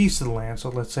or a piece of the land. So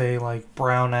let's say like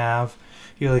Brown Ave.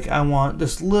 You're like, I want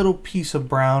this little piece of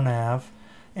Brown Ave,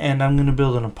 and I'm going to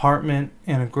build an apartment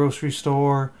and a grocery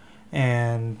store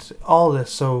and all this.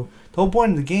 So the whole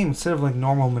point of the game, instead of like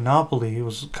normal Monopoly, it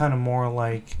was kind of more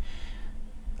like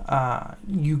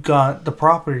you got the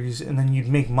properties and then you'd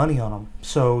make money on them.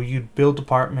 So you'd build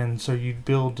apartments or you'd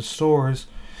build the stores,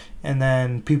 and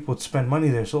then people would spend money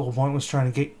there. So the whole point was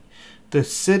trying to get the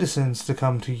citizens to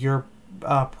come to your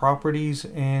properties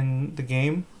in the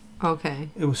game. Okay.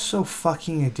 It was so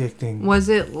fucking addicting. Was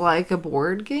it like a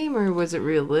board game or was it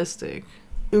realistic?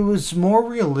 It was more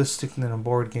realistic than a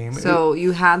board game. So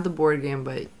you had the board game,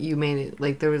 but you made it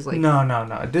like there was like... No.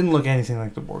 It didn't look anything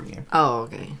like the board game. Oh,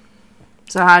 okay.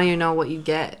 So how do you know what you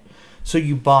get? So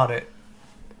you bought it.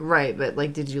 Right, but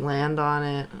like, did you land on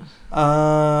it?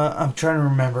 I'm trying to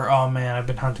remember. Oh man, I've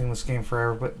been hunting this game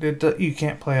forever, but you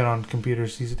can't play it on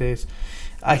computers these days.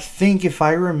 I think if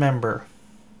I remember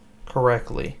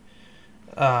correctly,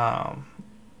 how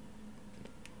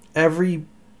did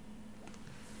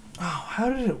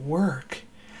it work?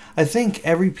 I think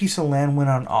every piece of land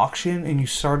went on auction, and you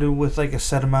started with like a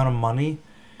set amount of money.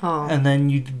 Oh. And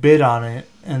then you'd bid on it,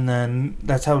 and then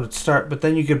that's how it would start. But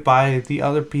then you could buy the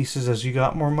other pieces as you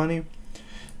got more money.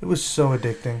 It was so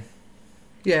addicting.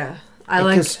 Yeah.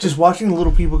 Because just watching the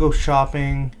little people go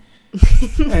shopping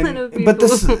But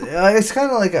this, it's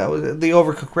kind of like the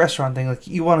overcooked restaurant thing. Like,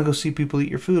 you want to go see people eat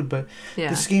your food, but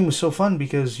this game was so fun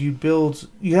because you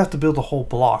have to build a whole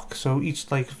block. So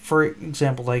each, like, for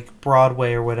example, like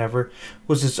Broadway or whatever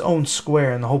was its own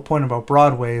square, and the whole point about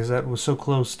Broadway is that it was so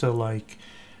close to, like,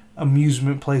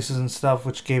 amusement places and stuff,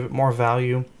 which gave it more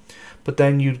value. But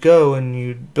then you'd go and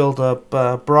you'd build up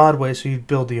Broadway, so you'd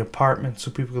build the apartments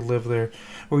so people could live there,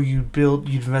 or you'd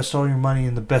invest all your money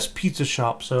in the best pizza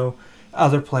shop, so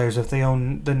other players, if they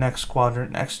own the next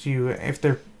quadrant next to you, if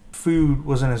their food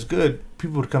wasn't as good,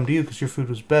 people would come to you because your food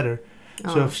was better.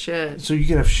 Shit. So you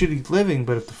could have shitty living,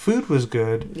 but if the food was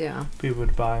good, people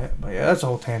would buy it. But yeah, that's a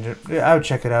whole tangent. Yeah, I would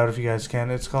check it out if you guys can.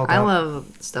 It's called... I love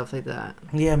stuff like that.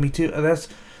 Yeah, me too. That's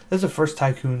the first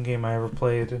Tycoon game I ever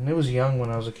played, and it was young when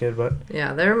I was a kid, but...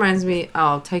 Yeah, that reminds me...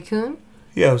 Oh, Tycoon?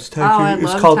 Yeah, it was Tycoon.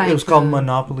 It was called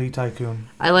Monopoly Tycoon.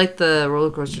 I like the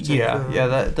roller coaster Tycoon.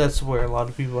 Yeah, that's where a lot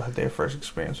of people had their first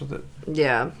experience with it.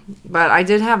 Yeah, but I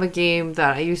did have a game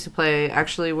that I used to play,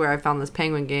 actually, where I found this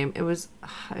penguin game. It was...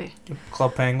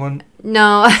 Club Penguin?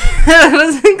 No, it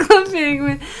wasn't Club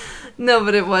Penguin. No,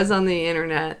 but it was on the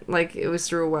internet. Like, it was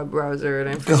through a web browser, and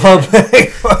I Club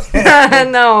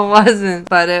Penguin. No, it wasn't.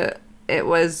 But it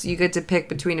was, you get to pick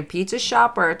between a pizza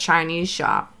shop or a Chinese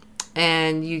shop.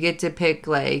 And you get to pick,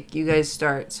 like, you guys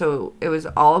start. So it was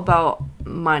all about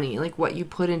money, like what you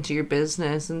put into your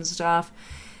business and stuff.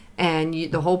 And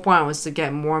the whole point was to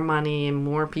get more money and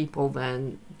more people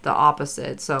than the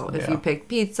opposite. So if you pick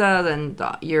pizza, then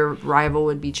your rival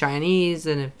would be Chinese.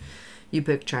 And if you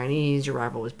pick Chinese, your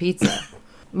rival was pizza.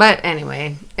 But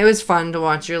anyway, it was fun to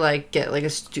watch you, like, get, like, a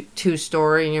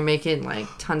two-story, and you're making, like,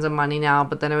 tons of money now,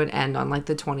 but then it would end on, like,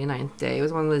 the 29th day. It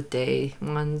was one of the day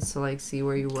ones to, like, see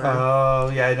where you were.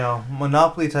 Oh, yeah, I know.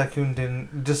 Monopoly Tycoon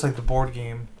didn't, just like the board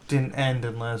game, didn't end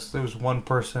unless there was one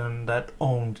person that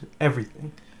owned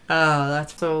everything. Oh,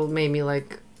 that's so made me,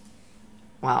 like,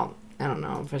 well, I don't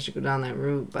know if I should go down that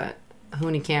route, but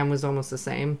Hoonie Cam was almost the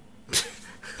same.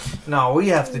 No, we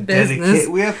have to dedicate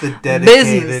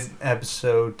an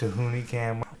episode to Hoonie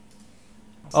Cam.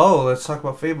 Oh, let's talk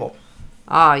about Fable.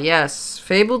 Ah, yes.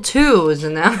 Fable 2 is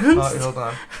announced. Oh, hold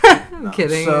on. I'm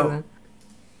kidding. So,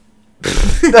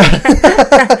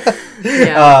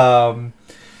 yeah.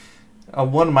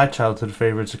 One of my childhood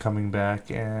favorites are coming back,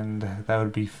 and that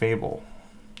would be Fable.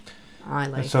 I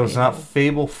like So Fable. It's not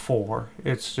Fable 4.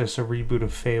 It's just a reboot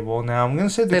of Fable. Now, I'm going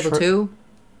to say Fable 2?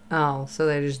 Oh, so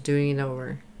they're just doing it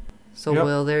over. So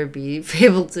will there be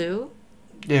Fable 2?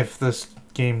 If this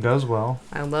game does well.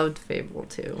 I loved Fable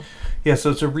 2. Yeah,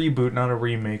 so it's a reboot, not a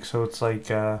remake. So it's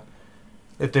like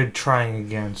if they're trying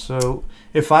again. So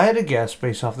if I had to guess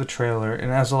based off the trailer,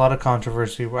 and it has a lot of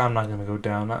controversy, I'm not going to go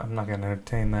down. I'm not going to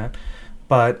entertain that.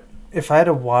 But if I had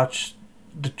to watch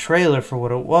the trailer for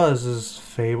what it was, is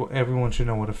Fable. Everyone should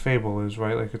know what a fable is,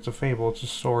 right? Like, it's a fable. It's a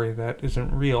story that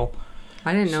isn't real.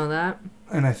 I didn't know that.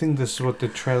 And I think this is what the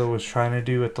trailer was trying to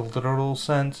do at the literal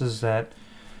sense, is that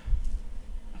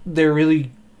they're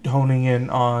really honing in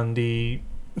on the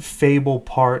fable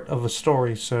part of a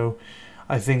story. So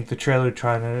I think the trailer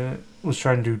was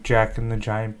trying to do Jack and the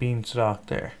Giant Beanstalk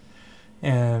there.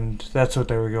 And that's what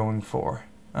they were going for.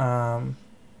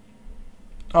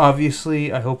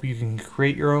 Obviously, I hope you can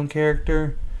create your own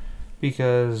character,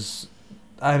 because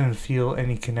I didn't feel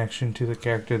any connection to the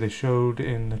character they showed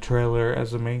in the trailer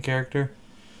as the main character.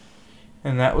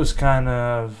 And that was kind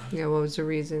of... Yeah, what was the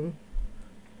reason?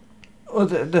 Well,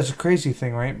 that's a crazy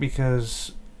thing, right?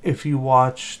 Because if you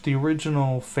watch the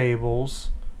original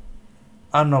Fables,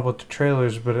 I don't know about the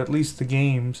trailers, but at least the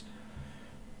games,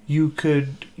 you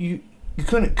couldn't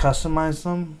customize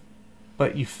them,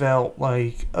 but you felt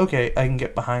like, okay, I can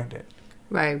get behind it.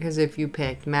 Right, because if you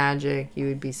picked magic, you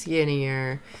would be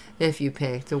skinnier. If you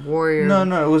picked a warrior... No,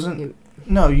 it wasn't...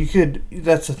 No, you could...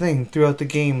 That's the thing. Throughout the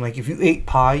game, like, if you ate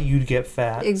pie, you'd get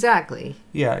fat. Exactly.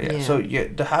 Yeah. So,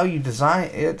 how you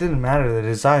design... It didn't matter the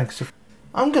design.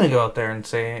 I'm going to go out there and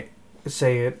say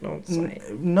it. Don't say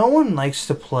it. No one likes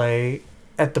to play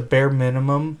at the bare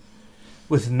minimum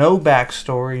with no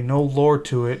backstory, no lore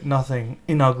to it, nothing,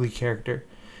 an ugly character.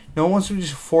 No one wants to be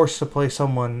just forced to play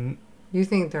someone... You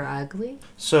think they're ugly?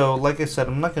 So, like I said,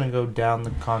 I'm not going to go down the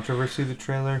controversy of the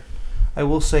trailer. I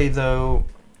will say, though,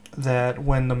 that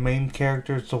when the main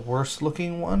character is the worst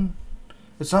looking one,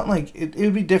 it's not like... It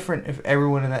would be different if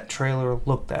everyone in that trailer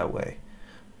looked that way.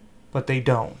 But they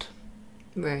don't.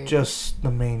 Right. Just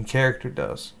the main character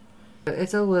does.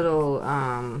 It's a little,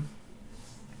 I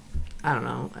don't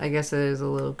know. I guess it is a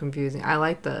little confusing. I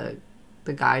like the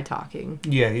guy talking.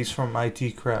 Yeah, he's from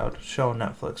IT Crowd. Show on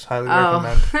Netflix. Highly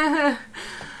recommend.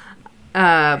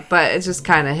 But it's just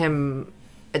kind of him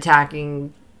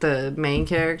attacking the main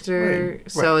character.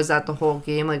 Right. So is that the whole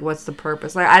game? Like, what's the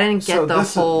purpose? Like, I didn't get the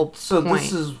whole point. So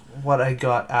this is what I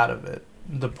got out of it.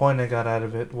 The point I got out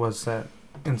of it was that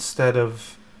instead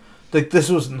of... Like, this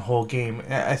wasn't the whole game.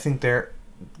 I think they're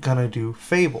gonna do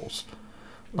fables.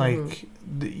 Like,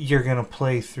 you're gonna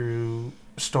play through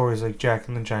stories like Jack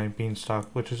and the Giant Beanstalk,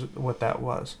 which is what that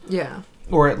was. Yeah.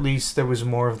 Or at least there was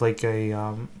more of, like,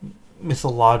 a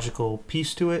mythological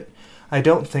piece to it. I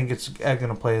don't think it's going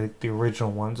to play like the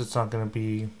original ones. It's not going to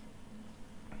be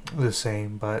the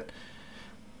same, but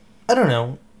I don't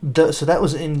know. So that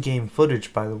was in-game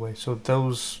footage, by the way. So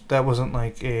that wasn't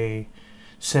like a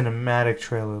cinematic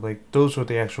trailer. Like, those were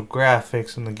the actual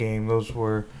graphics in the game. Those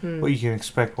were what you can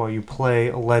expect while you play,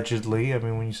 allegedly. I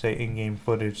mean, when you say in-game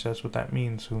footage, that's what that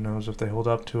means. Who knows if they hold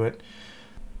up to it.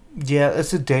 Yeah,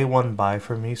 it's a day one buy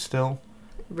for me still.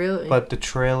 Really? But the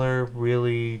trailer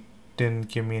really didn't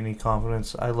give me any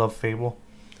confidence. I love Fable.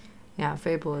 Yeah,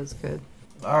 Fable is good.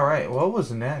 Alright, what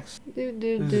was next? This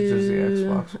is just the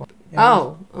Xbox one.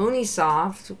 Yeah,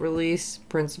 Unisoft released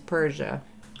Prince of Persia.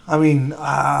 I mean,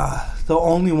 the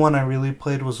only one I really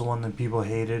played was the one that people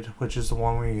hated, which is the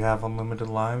one where you have unlimited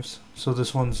lives. So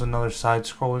this one's another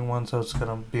side-scrolling one, so it's going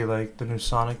to be like the new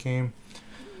Sonic game.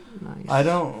 Nice. I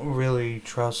don't really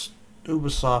trust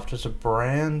Ubisoft as a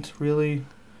brand, really.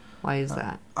 Why is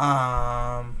that?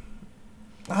 I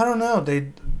don't know.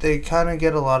 They kind of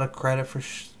get a lot of credit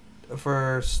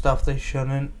for stuff they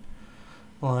shouldn't.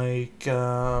 Like,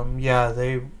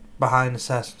 they behind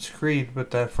Assassin's Creed,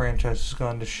 but that franchise has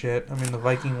gone to shit. I mean, the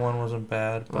Viking one wasn't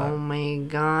bad. But, oh my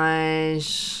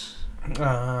gosh.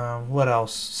 What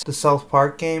else? The South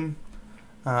Park game,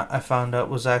 I found out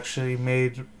was actually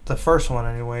made, the first one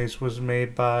anyways, was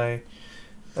made by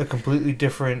a completely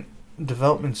different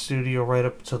development studio right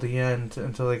up to the end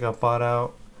until they got bought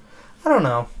out. I don't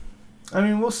know. I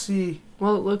mean, we'll see.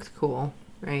 Well, it looked cool,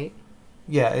 right?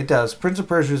 Yeah, it does. Prince of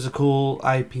Persia is a cool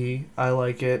IP. I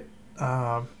like it.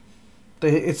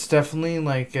 It's definitely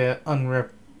like an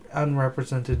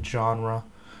unrepresented genre.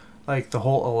 Like the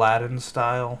whole Aladdin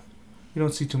style. You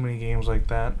don't see too many games like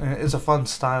that. And it's a fun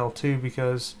style too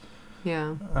because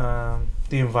yeah,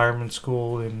 the environment's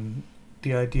cool and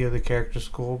the idea of the character's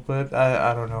cool. But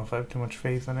I don't know if I have too much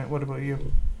faith in it. What about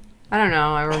you? I don't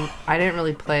know. I didn't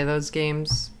really play those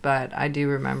games, but I do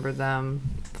remember them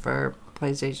for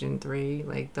PlayStation 3,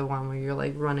 like the one where you're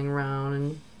like running around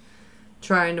and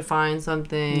trying to find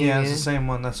something. Yeah, it's the same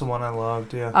one. That's the one I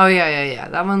loved, yeah. Oh, yeah.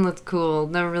 That one looked cool.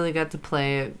 Never really got to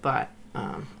play it, but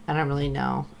I don't really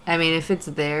know. I mean, if it's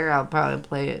there, I'll probably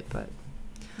play it, but...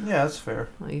 Yeah, that's fair.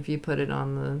 Like, if you put it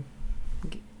on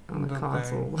the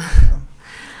console. Yeah.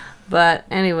 But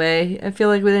anyway, I feel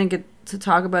like we didn't get to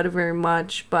talk about it very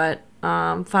much, but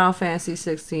Final Fantasy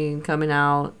 16 coming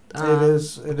out. It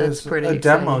is pretty a exciting.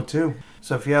 demo too.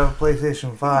 So if you have a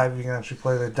PlayStation 5, you can actually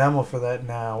play the demo for that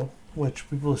now, which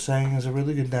people are saying is a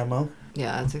really good demo.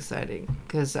 Yeah, it's exciting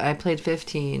because I played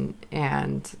 15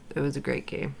 and it was a great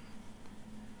game.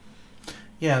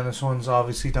 Yeah, and this one's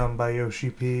obviously done by Yoshi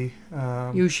P.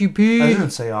 Yoshi P. I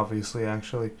didn't say obviously,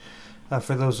 actually.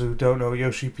 For those who don't know,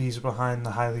 Yoshi P is behind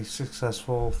the highly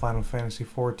successful Final Fantasy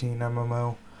 14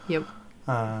 MMO. Yep.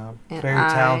 Very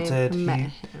talented.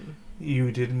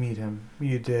 You did meet him.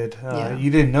 You did. Yeah.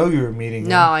 You didn't know you were meeting him.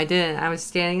 No, I didn't. I was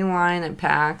standing in line at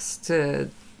PAX to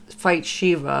fight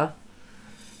Shiva.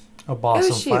 A boss. It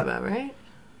was Shiva, right?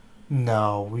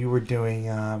 No, we were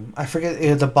doing. I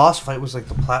forget. The boss fight was like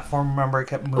the platform. Remember, it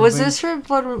kept moving. Was this for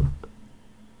Stormblood?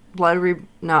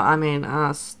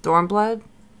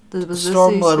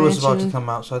 Stormblood was about to come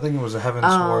out, so I think it was a Heaven's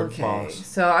Sword boss.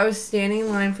 So I was standing in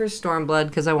line for Stormblood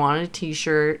because I wanted a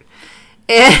T-shirt.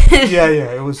 Yeah,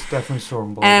 it was definitely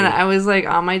Stormblood. And I was like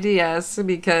on my DS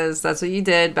because that's what you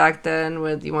did back then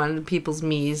with you wanted people's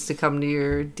Miis to come to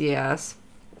your DS.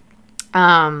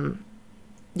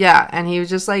 Yeah, and he was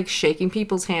just like shaking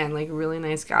people's hand, like a really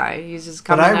nice guy. He's just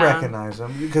coming down. But I recognize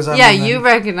him because you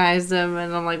recognized him,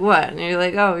 and I'm like, what? And you're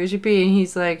like, oh, here's your P, and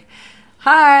he's like,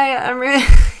 hi, I'm really.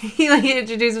 He like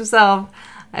introduced himself.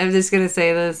 I'm just gonna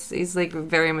say this. He's like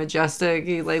very majestic.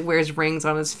 He like wears rings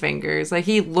on his fingers. Like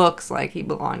he looks like he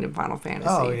belonged in Final Fantasy.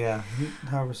 Oh yeah,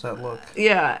 how does that look?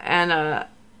 Yeah, and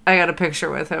I got a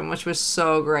picture with him, which was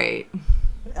so great.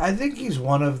 I think he's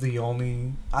one of the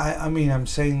only. I mean, I'm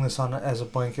saying this as a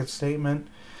blanket statement,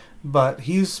 but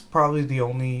he's probably the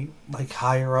only like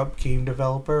higher up game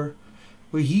developer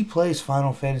where he plays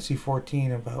Final Fantasy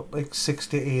 14 about like 6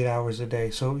 to 8 hours a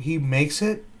day. So he makes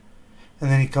it,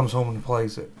 and then he comes home and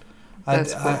plays it.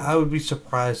 That's cool. I would be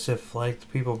surprised if like the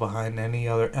people behind any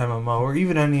other MMO or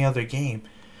even any other game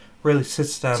really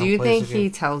sits down Do and you plays think the game. he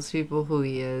tells people who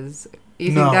he is?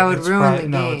 You think that would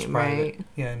ruin the game, right?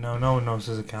 Yeah, no one knows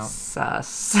his account.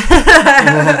 Sus.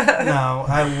 No,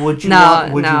 would you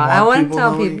want I wouldn't people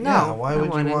tell knowing? people. No, yeah, why would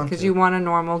you want to? Because you want a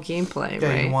normal gameplay, yeah,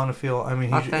 right? you want to feel. I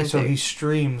mean, authentic. he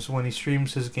streams. When he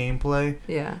streams his gameplay,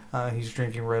 yeah, he's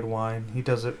drinking red wine. He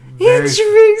does it. He drinks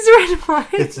red wine.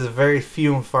 It's a very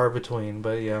few and far between,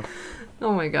 but yeah.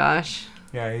 Oh my gosh.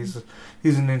 Yeah, he's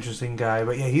an interesting guy,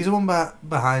 but yeah, he's the one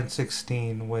behind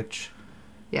 16, which.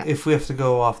 Yeah. If we have to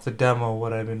go off the demo,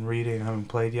 what I've been reading, I haven't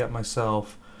played yet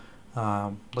myself.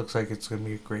 Looks like it's going to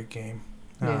be a great game.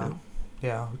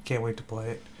 Yeah, can't wait to play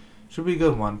it. Should be a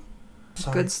good one.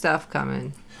 Good stuff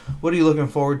coming. What are you looking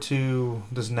forward to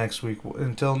this next week?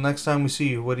 Until next time we see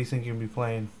you, what do you think you'll be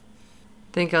playing?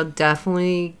 I think I'll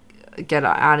definitely get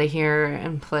out of here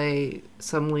and play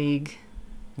some League.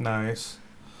 Nice.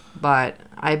 But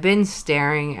I've been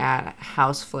staring at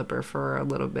House Flipper for a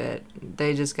little bit.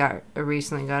 They just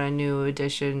recently got a new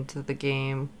addition to the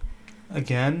game.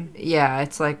 Again? Yeah,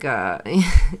 it's like a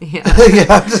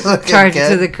charge it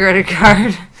to the credit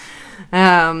card.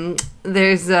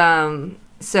 There's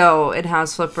so in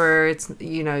House Flipper, it's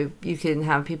you can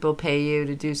have people pay you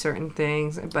to do certain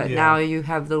things, but now you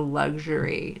have the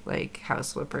luxury like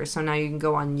House Flipper. So now you can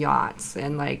go on yachts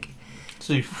and like.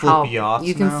 So you flip yachts.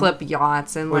 You can flip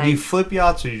yachts and do you flip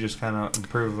yachts or you just kind of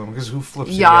improve them? Because who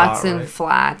flips yachts a yacht, and right?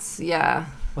 flats? Yeah.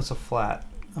 What's a flat?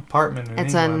 Apartment in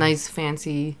It's England. a nice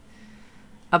fancy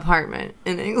apartment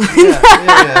in England.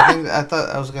 yeah.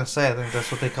 I was gonna say I think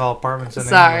that's what they call apartments in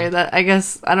England. Sorry, I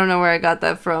guess I don't know where I got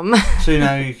that from. So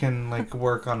now you can like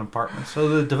work on apartments. So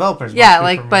the developers.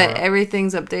 But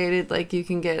everything's updated. Like you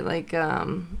can get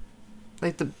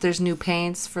there's new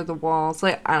paints for the walls.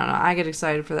 Like, I don't know. I get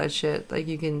excited for that shit. Like,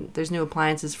 there's new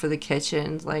appliances for the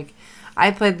kitchens. Like,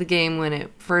 I played the game when it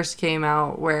first came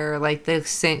out where, like, the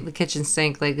kitchen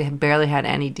sink, like, it barely had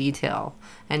any detail.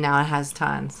 And now it has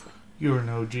tons. You were an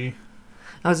OG.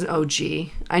 I was an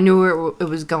OG. I knew where it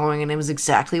was going, and it was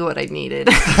exactly what I needed.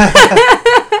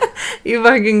 You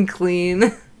fucking clean.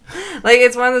 Like,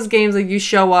 it's one of those games, like, you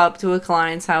show up to a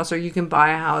client's house or you can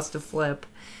buy a house to flip.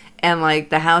 And, like,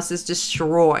 the house is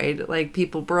destroyed. Like,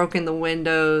 people broke in the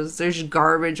windows. There's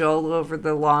garbage all over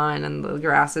the lawn, and the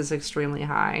grass is extremely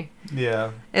high. Yeah.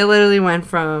 It literally went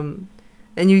from...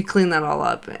 And you clean that all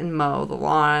up and mow the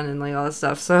lawn and, like, all that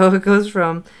stuff. So it goes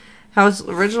from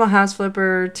original House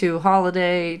Flipper to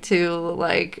Holiday to,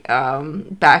 like,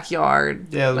 backyard.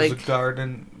 Yeah, there's like, a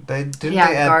garden. They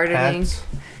add gardening. pets?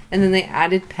 And then they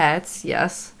added pets,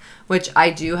 yes. Which I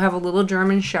do have a little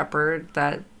German Shepherd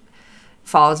that...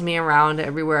 follows me around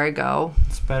everywhere I go.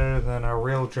 It's better than a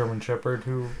real German Shepherd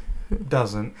who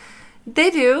doesn't. They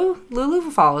do.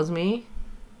 Lulu follows me.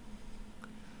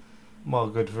 Well,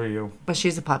 good for you. But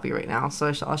she's a puppy right now,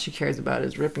 so all she cares about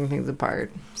is ripping things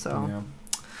apart. So yeah.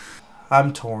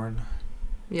 I'm torn.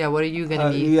 Yeah, what are you going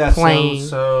to be playing?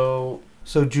 So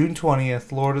June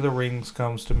 20th, Lord of the Rings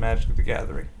comes to Magic the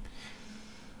Gathering.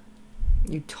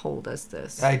 You told us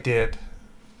this. I did.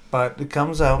 But it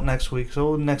comes out next week,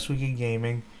 so next week in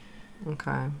gaming.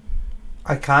 Okay.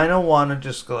 I kind of want to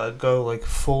just go like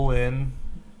full in,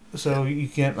 so you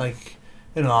get like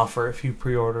an offer if you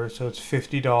pre-order. So it's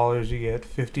 $50. You get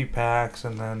 50 packs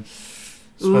and then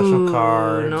special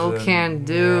cards. No can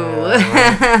do.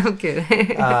 Yeah, right. I'm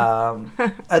kidding.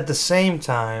 At the same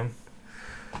time,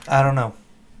 I don't know.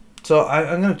 So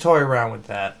I'm gonna toy around with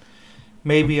that.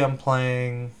 Maybe I'm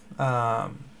playing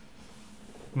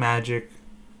Magic.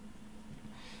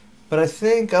 But I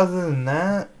think other than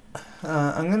that,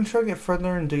 I'm going to try to get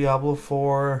further in Diablo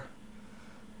 4.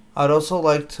 I'd also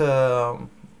like to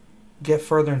get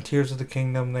further in Tears of the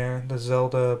Kingdom there, the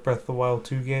Zelda Breath of the Wild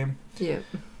 2 game. Yep.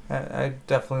 I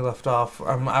definitely left off.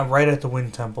 I'm right at the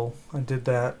Wind Temple. I did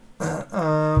that.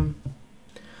 I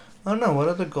don't know. What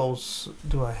other goals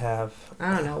do I have?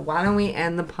 I don't know. Why don't we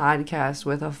end the podcast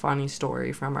with a funny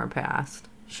story from our past?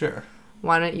 Sure.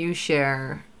 Why don't you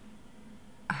share...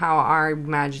 how our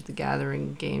Magic the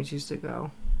Gathering games used to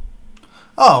go.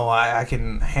 Oh, I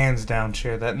can hands down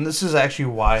share that. And this is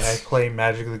actually why I play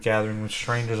Magic the Gathering with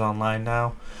strangers online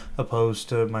now, opposed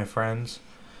to my friends.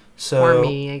 So, or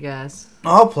me, I guess.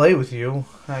 I'll play with you.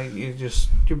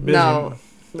 You're busy. No.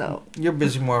 You're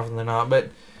busy more often than not.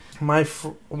 But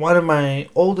one of my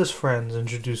oldest friends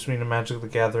introduced me to Magic the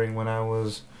Gathering when I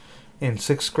was in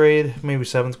 6th grade, maybe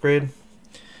 7th grade.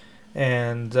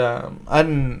 And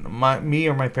me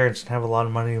or my parents didn't have a lot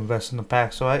of money to invest in the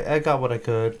pack, so I got what I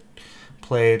could.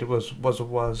 Played, was what it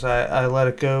was. I let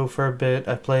it go for a bit.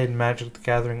 I played Magic the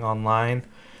Gathering Online,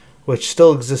 which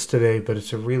still exists today, but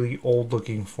it's a really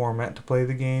old-looking format to play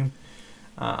the game.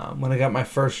 When I got my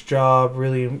first job,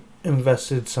 really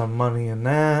invested some money in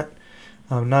that.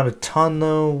 Not a ton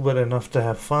though, but enough to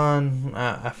have fun.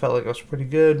 I felt like I was pretty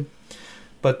good.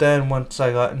 But then once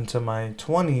I got into my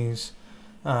 20s,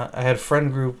 I had a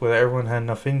friend group where everyone had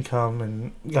enough income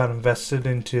and got invested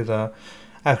into the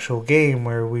actual game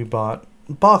where we bought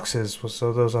boxes.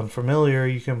 So those unfamiliar,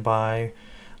 you can buy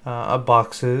a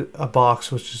box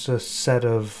which is a set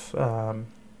of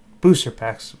booster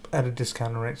packs at a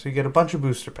discounted rate. So you get a bunch of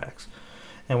booster packs.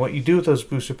 And what you do with those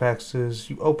booster packs is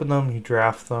you open them, you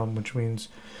draft them, which means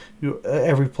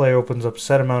every player opens up a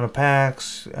set amount of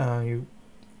packs. You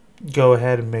go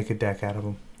ahead and make a deck out of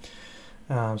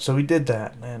them. So we did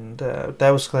that, and that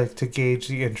was like to gauge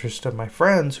the interest of my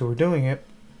friends who were doing it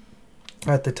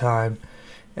at the time,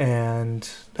 and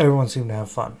everyone seemed to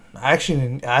have fun. I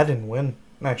didn't win.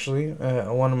 Actually,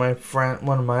 one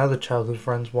of my other childhood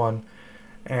friends won,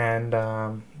 and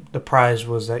the prize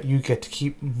was that you get to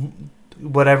keep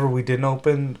whatever we didn't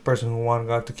open. The person who won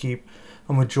got to keep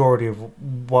a majority of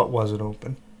what wasn't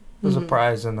open. It was a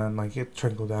prize, and then like it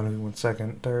trickled down and went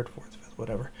second, third, fourth, fifth,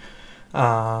 whatever.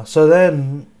 So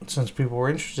then, since people were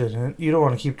interested in it, you don't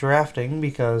want to keep drafting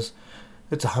because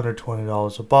it's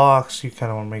 $120 a box. You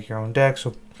kind of want to make your own deck.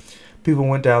 So people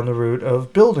went down the route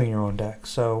of building your own deck.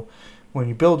 So when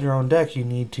you build your own deck, you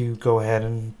need to go ahead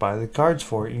and buy the cards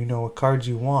for it. You know what cards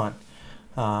you want.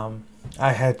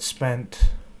 I had spent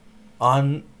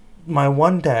on my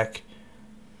one deck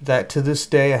that to this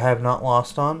day I have not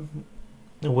lost on,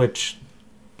 which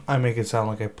I make it sound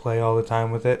like I play all the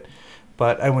time with it.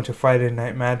 But I went to Friday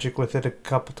Night Magic with it a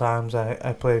couple times.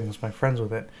 I played against my friends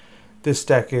with it. This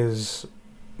deck is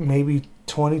maybe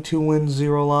 22 wins,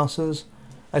 0 losses.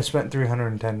 I spent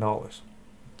 $310.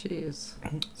 Jeez.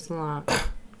 It's a lot.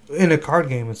 In a card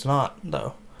game, it's not,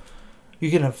 though.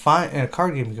 In a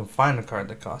card game, you can find a card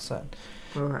that costs that.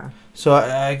 Okay. So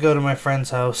I go to my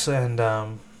friend's house, and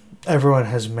everyone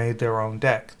has made their own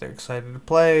deck. They're excited to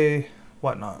play,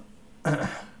 whatnot.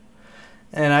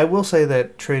 And I will say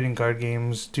that trading card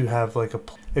games do have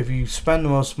if you spend the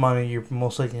most money, you're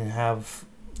most likely going to have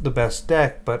the best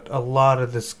deck, but a lot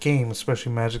of this game,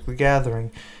 especially Magic the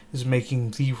Gathering, is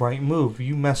making the right move.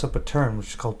 You mess up a turn, which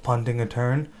is called punting a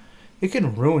turn, it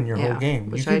can ruin your whole game.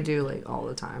 Which I do all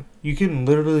the time. You can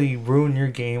literally ruin your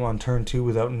game on turn 2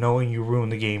 without knowing you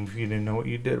ruined the game if you didn't know what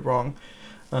you did wrong.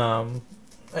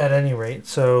 At any rate,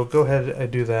 so go ahead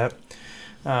and do that.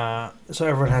 So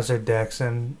everyone has their decks,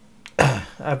 and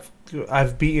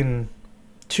I've beaten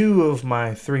 2 of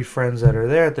my 3 friends that are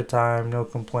there at the time, no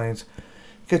complaints.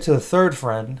 Get to the third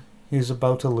friend, he's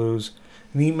about to lose,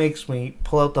 and he makes me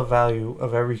pull out the value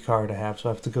of every card I have. So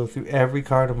I have to go through every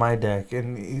card of my deck,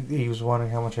 and he was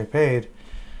wondering how much I paid.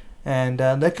 And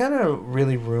that kind of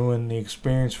really ruined the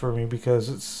experience for me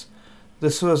because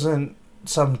this wasn't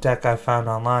some deck I found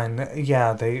online.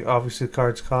 Yeah, obviously the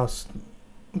cards cost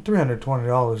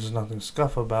 $320 is nothing to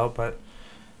scuff about, but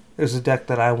it was a deck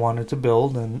that I wanted to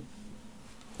build, and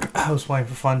I was playing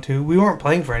for fun too. We weren't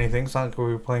playing for anything. It's not like we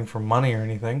were playing for money or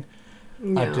anything.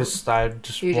 No. You just like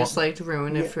to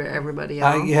ruin it for everybody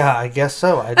else. I guess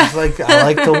so. I like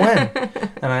to win,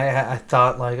 and I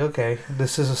thought okay,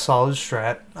 this is a solid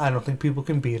strat. I don't think people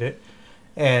can beat it.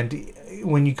 And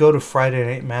when you go to Friday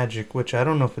Night Magic, which I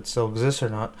don't know if it still exists or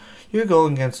not, you're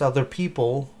going against other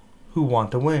people who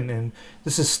want to win, and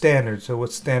this is standard. So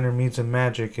what standard means in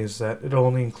Magic is that it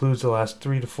only includes the last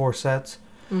 3 to 4 sets.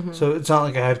 Mm-hmm. So it's not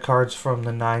like I had cards from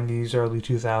the 90s, early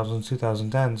 2000s,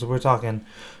 2010s. We're talking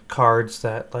cards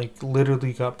that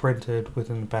literally got printed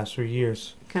within the past 3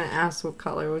 years. Can I ask what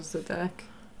color was the deck?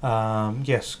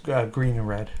 Yes, green and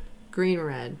red. Green,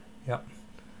 red. Yep.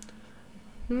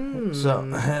 So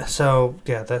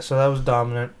that was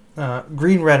dominant.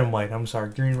 Green, red, and white. I'm sorry,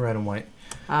 green, red, and white.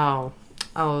 Oh,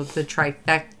 the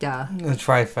trifecta. The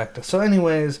trifecta. So,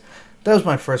 anyways, that was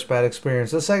my first bad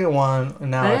experience. The second one,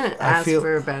 now I didn't ask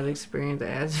for a bad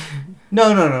experience.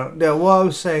 No. Yeah, well, I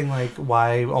was saying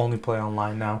why I only play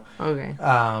online now. Okay.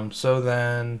 So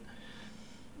then,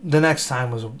 the next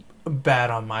time was bad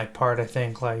on my part. I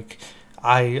think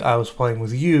I was playing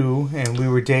with you, and we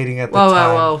were dating at the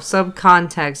time. Whoa. Some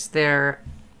context there.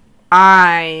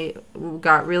 I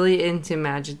got really into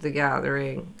Magic the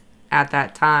Gathering at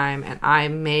that time, and I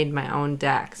made my own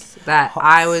decks that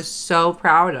I was so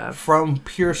proud of. From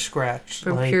pure scratch.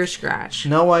 Pure scratch.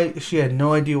 She had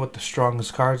no idea what the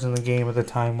strongest cards in the game at the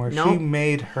time were. Nope. She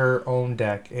made her own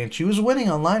deck, and she was winning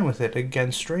online with it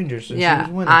against strangers. Yeah,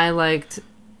 she was winning. I liked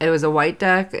It was a white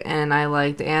deck, and I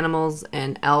liked animals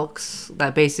and elks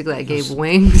that basically I gave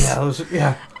wings.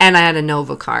 Yeah. And I had a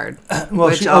Nova card. Well,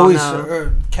 she always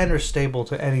Kendra's stable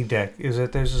to any deck is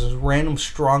that there's this random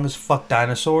strong as fuck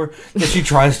dinosaur that she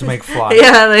tries to make fly.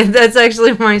 Yeah, like, that's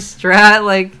actually my strat.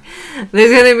 Like,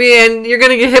 there's gonna be, and you're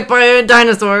gonna get hit by a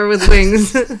dinosaur with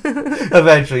wings.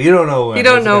 Eventually, you don't know when. You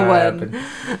don't know when.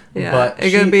 Yeah, but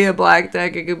it could be a black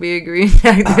deck. It could be a green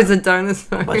deck. There's a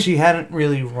dinosaur. But she hadn't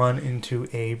really run into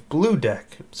a blue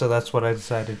deck, so that's what I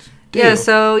decided to do. Yeah,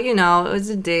 so it was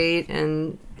a date,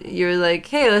 and you're like,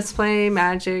 "Hey, let's play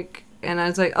Magic," and I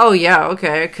was like, "Oh yeah,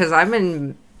 okay," because I've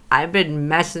been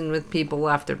messing with people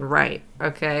left and right.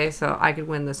 Okay, so I could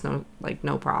win this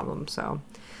no problem. So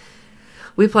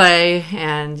we play,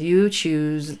 and you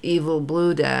choose evil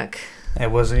blue deck.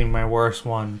 It wasn't even my worst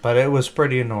one, but it was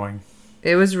pretty annoying.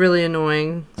 It was really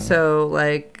annoying. So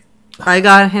like, I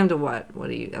got him to what? What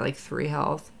do you like 3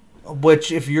 health?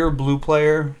 Which, if you're a blue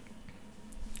player,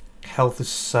 health is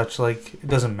such, like, it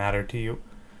doesn't matter to you.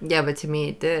 Yeah, but to me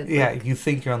it did. Yeah, you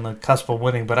think you're on the cusp of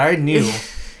winning, but I knew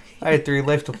I had 3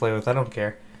 life to play with. I don't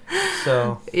care.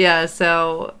 So yeah,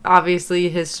 so obviously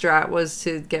his strat was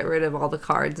to get rid of all the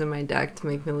cards in my deck to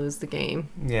make me lose the game.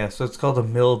 Yeah, so it's called a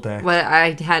mill deck. But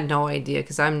I had no idea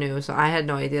because I'm new, so I had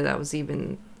no idea that was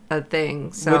even a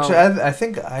thing. So which I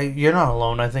think you're not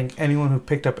alone. I think anyone who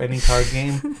picked up any card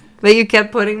game. But you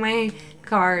kept putting my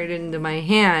card into my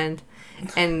hand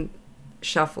and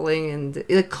shuffling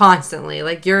and constantly.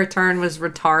 Like, your turn was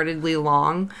retardedly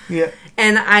long. Yeah.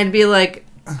 And I'd be like,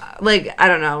 I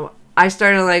don't know. I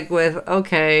started like with,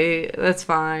 okay, that's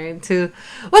fine, to,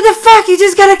 what the fuck? You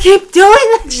just gotta keep doing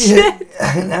that shit.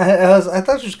 Yeah. I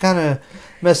thought she was kind of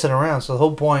messing around. So the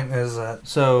whole point is that,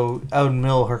 so I would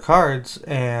mill her cards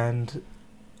and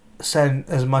send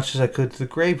as much as I could to the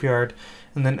graveyard.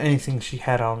 And then anything she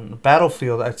had on the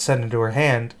battlefield, I'd send into her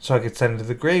hand so I could send it to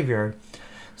the graveyard.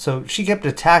 So she kept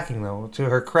attacking, though. To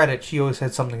her credit, she always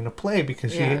had something to play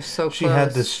because she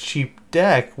had this cheap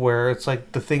deck where it's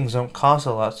like the things don't cost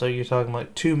a lot. So you're talking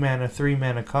like 2 mana, 3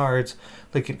 mana cards,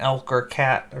 like an elk or a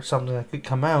cat or something that could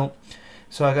come out.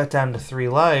 So I got down to 3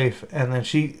 life, and then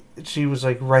she was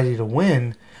like ready to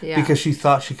win because she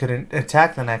thought she could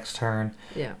attack the next turn.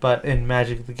 Yeah. But in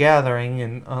Magic the Gathering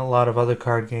and a lot of other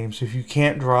card games, if you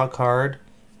can't draw a card,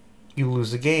 you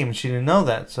lose the game. And she didn't know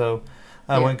that, so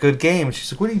I went, good game. And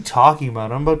she's like, what are you talking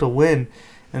about? I'm about to win.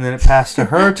 And then it passed to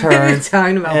her turn. You're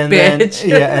talking about and bitch.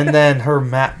 Then, and then her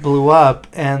map blew up,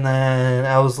 and then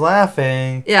I was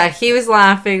laughing. Yeah, he was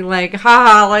laughing, like,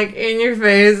 haha, like, in your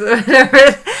face,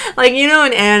 whatever. Like, in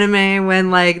anime,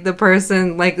 when, like, the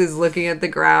person, like, is looking at the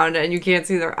ground, and you can't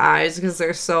see their eyes because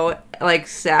they're so, like,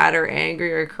 sad or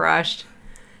angry or crushed.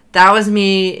 That was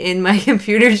me in my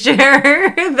computer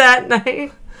chair that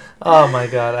night. Oh my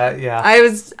god,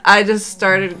 I just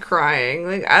started crying.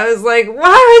 Like, I was like, why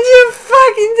would you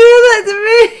fucking do that to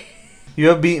me? You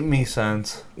have beaten me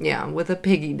since. Yeah, with a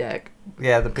piggy deck.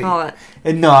 Yeah, the piggy. Call it.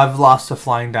 And no, I've lost to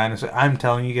Flying Dinosaur. I'm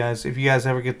telling you guys, if you guys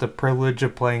ever get the privilege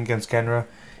of playing against Kendra,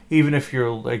 even if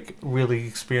you're, like, really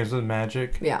experienced with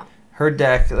Magic. Yeah. Her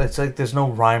deck, it's like there's no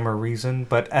rhyme or reason,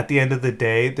 but at the end of the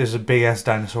day, there's a big-ass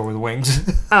dinosaur with wings.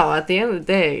 Oh, at the end of the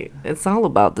day, it's all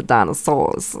about the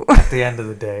dinosaurs. At the end of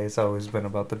the day, it's always been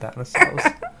about the dinosaurs.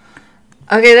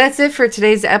 Okay, that's it for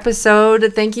today's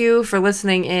episode. Thank you for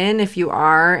listening in if you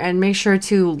are, and make sure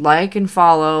to like and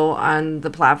follow on the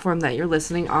platform that you're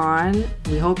listening on.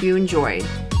 We hope you enjoyed.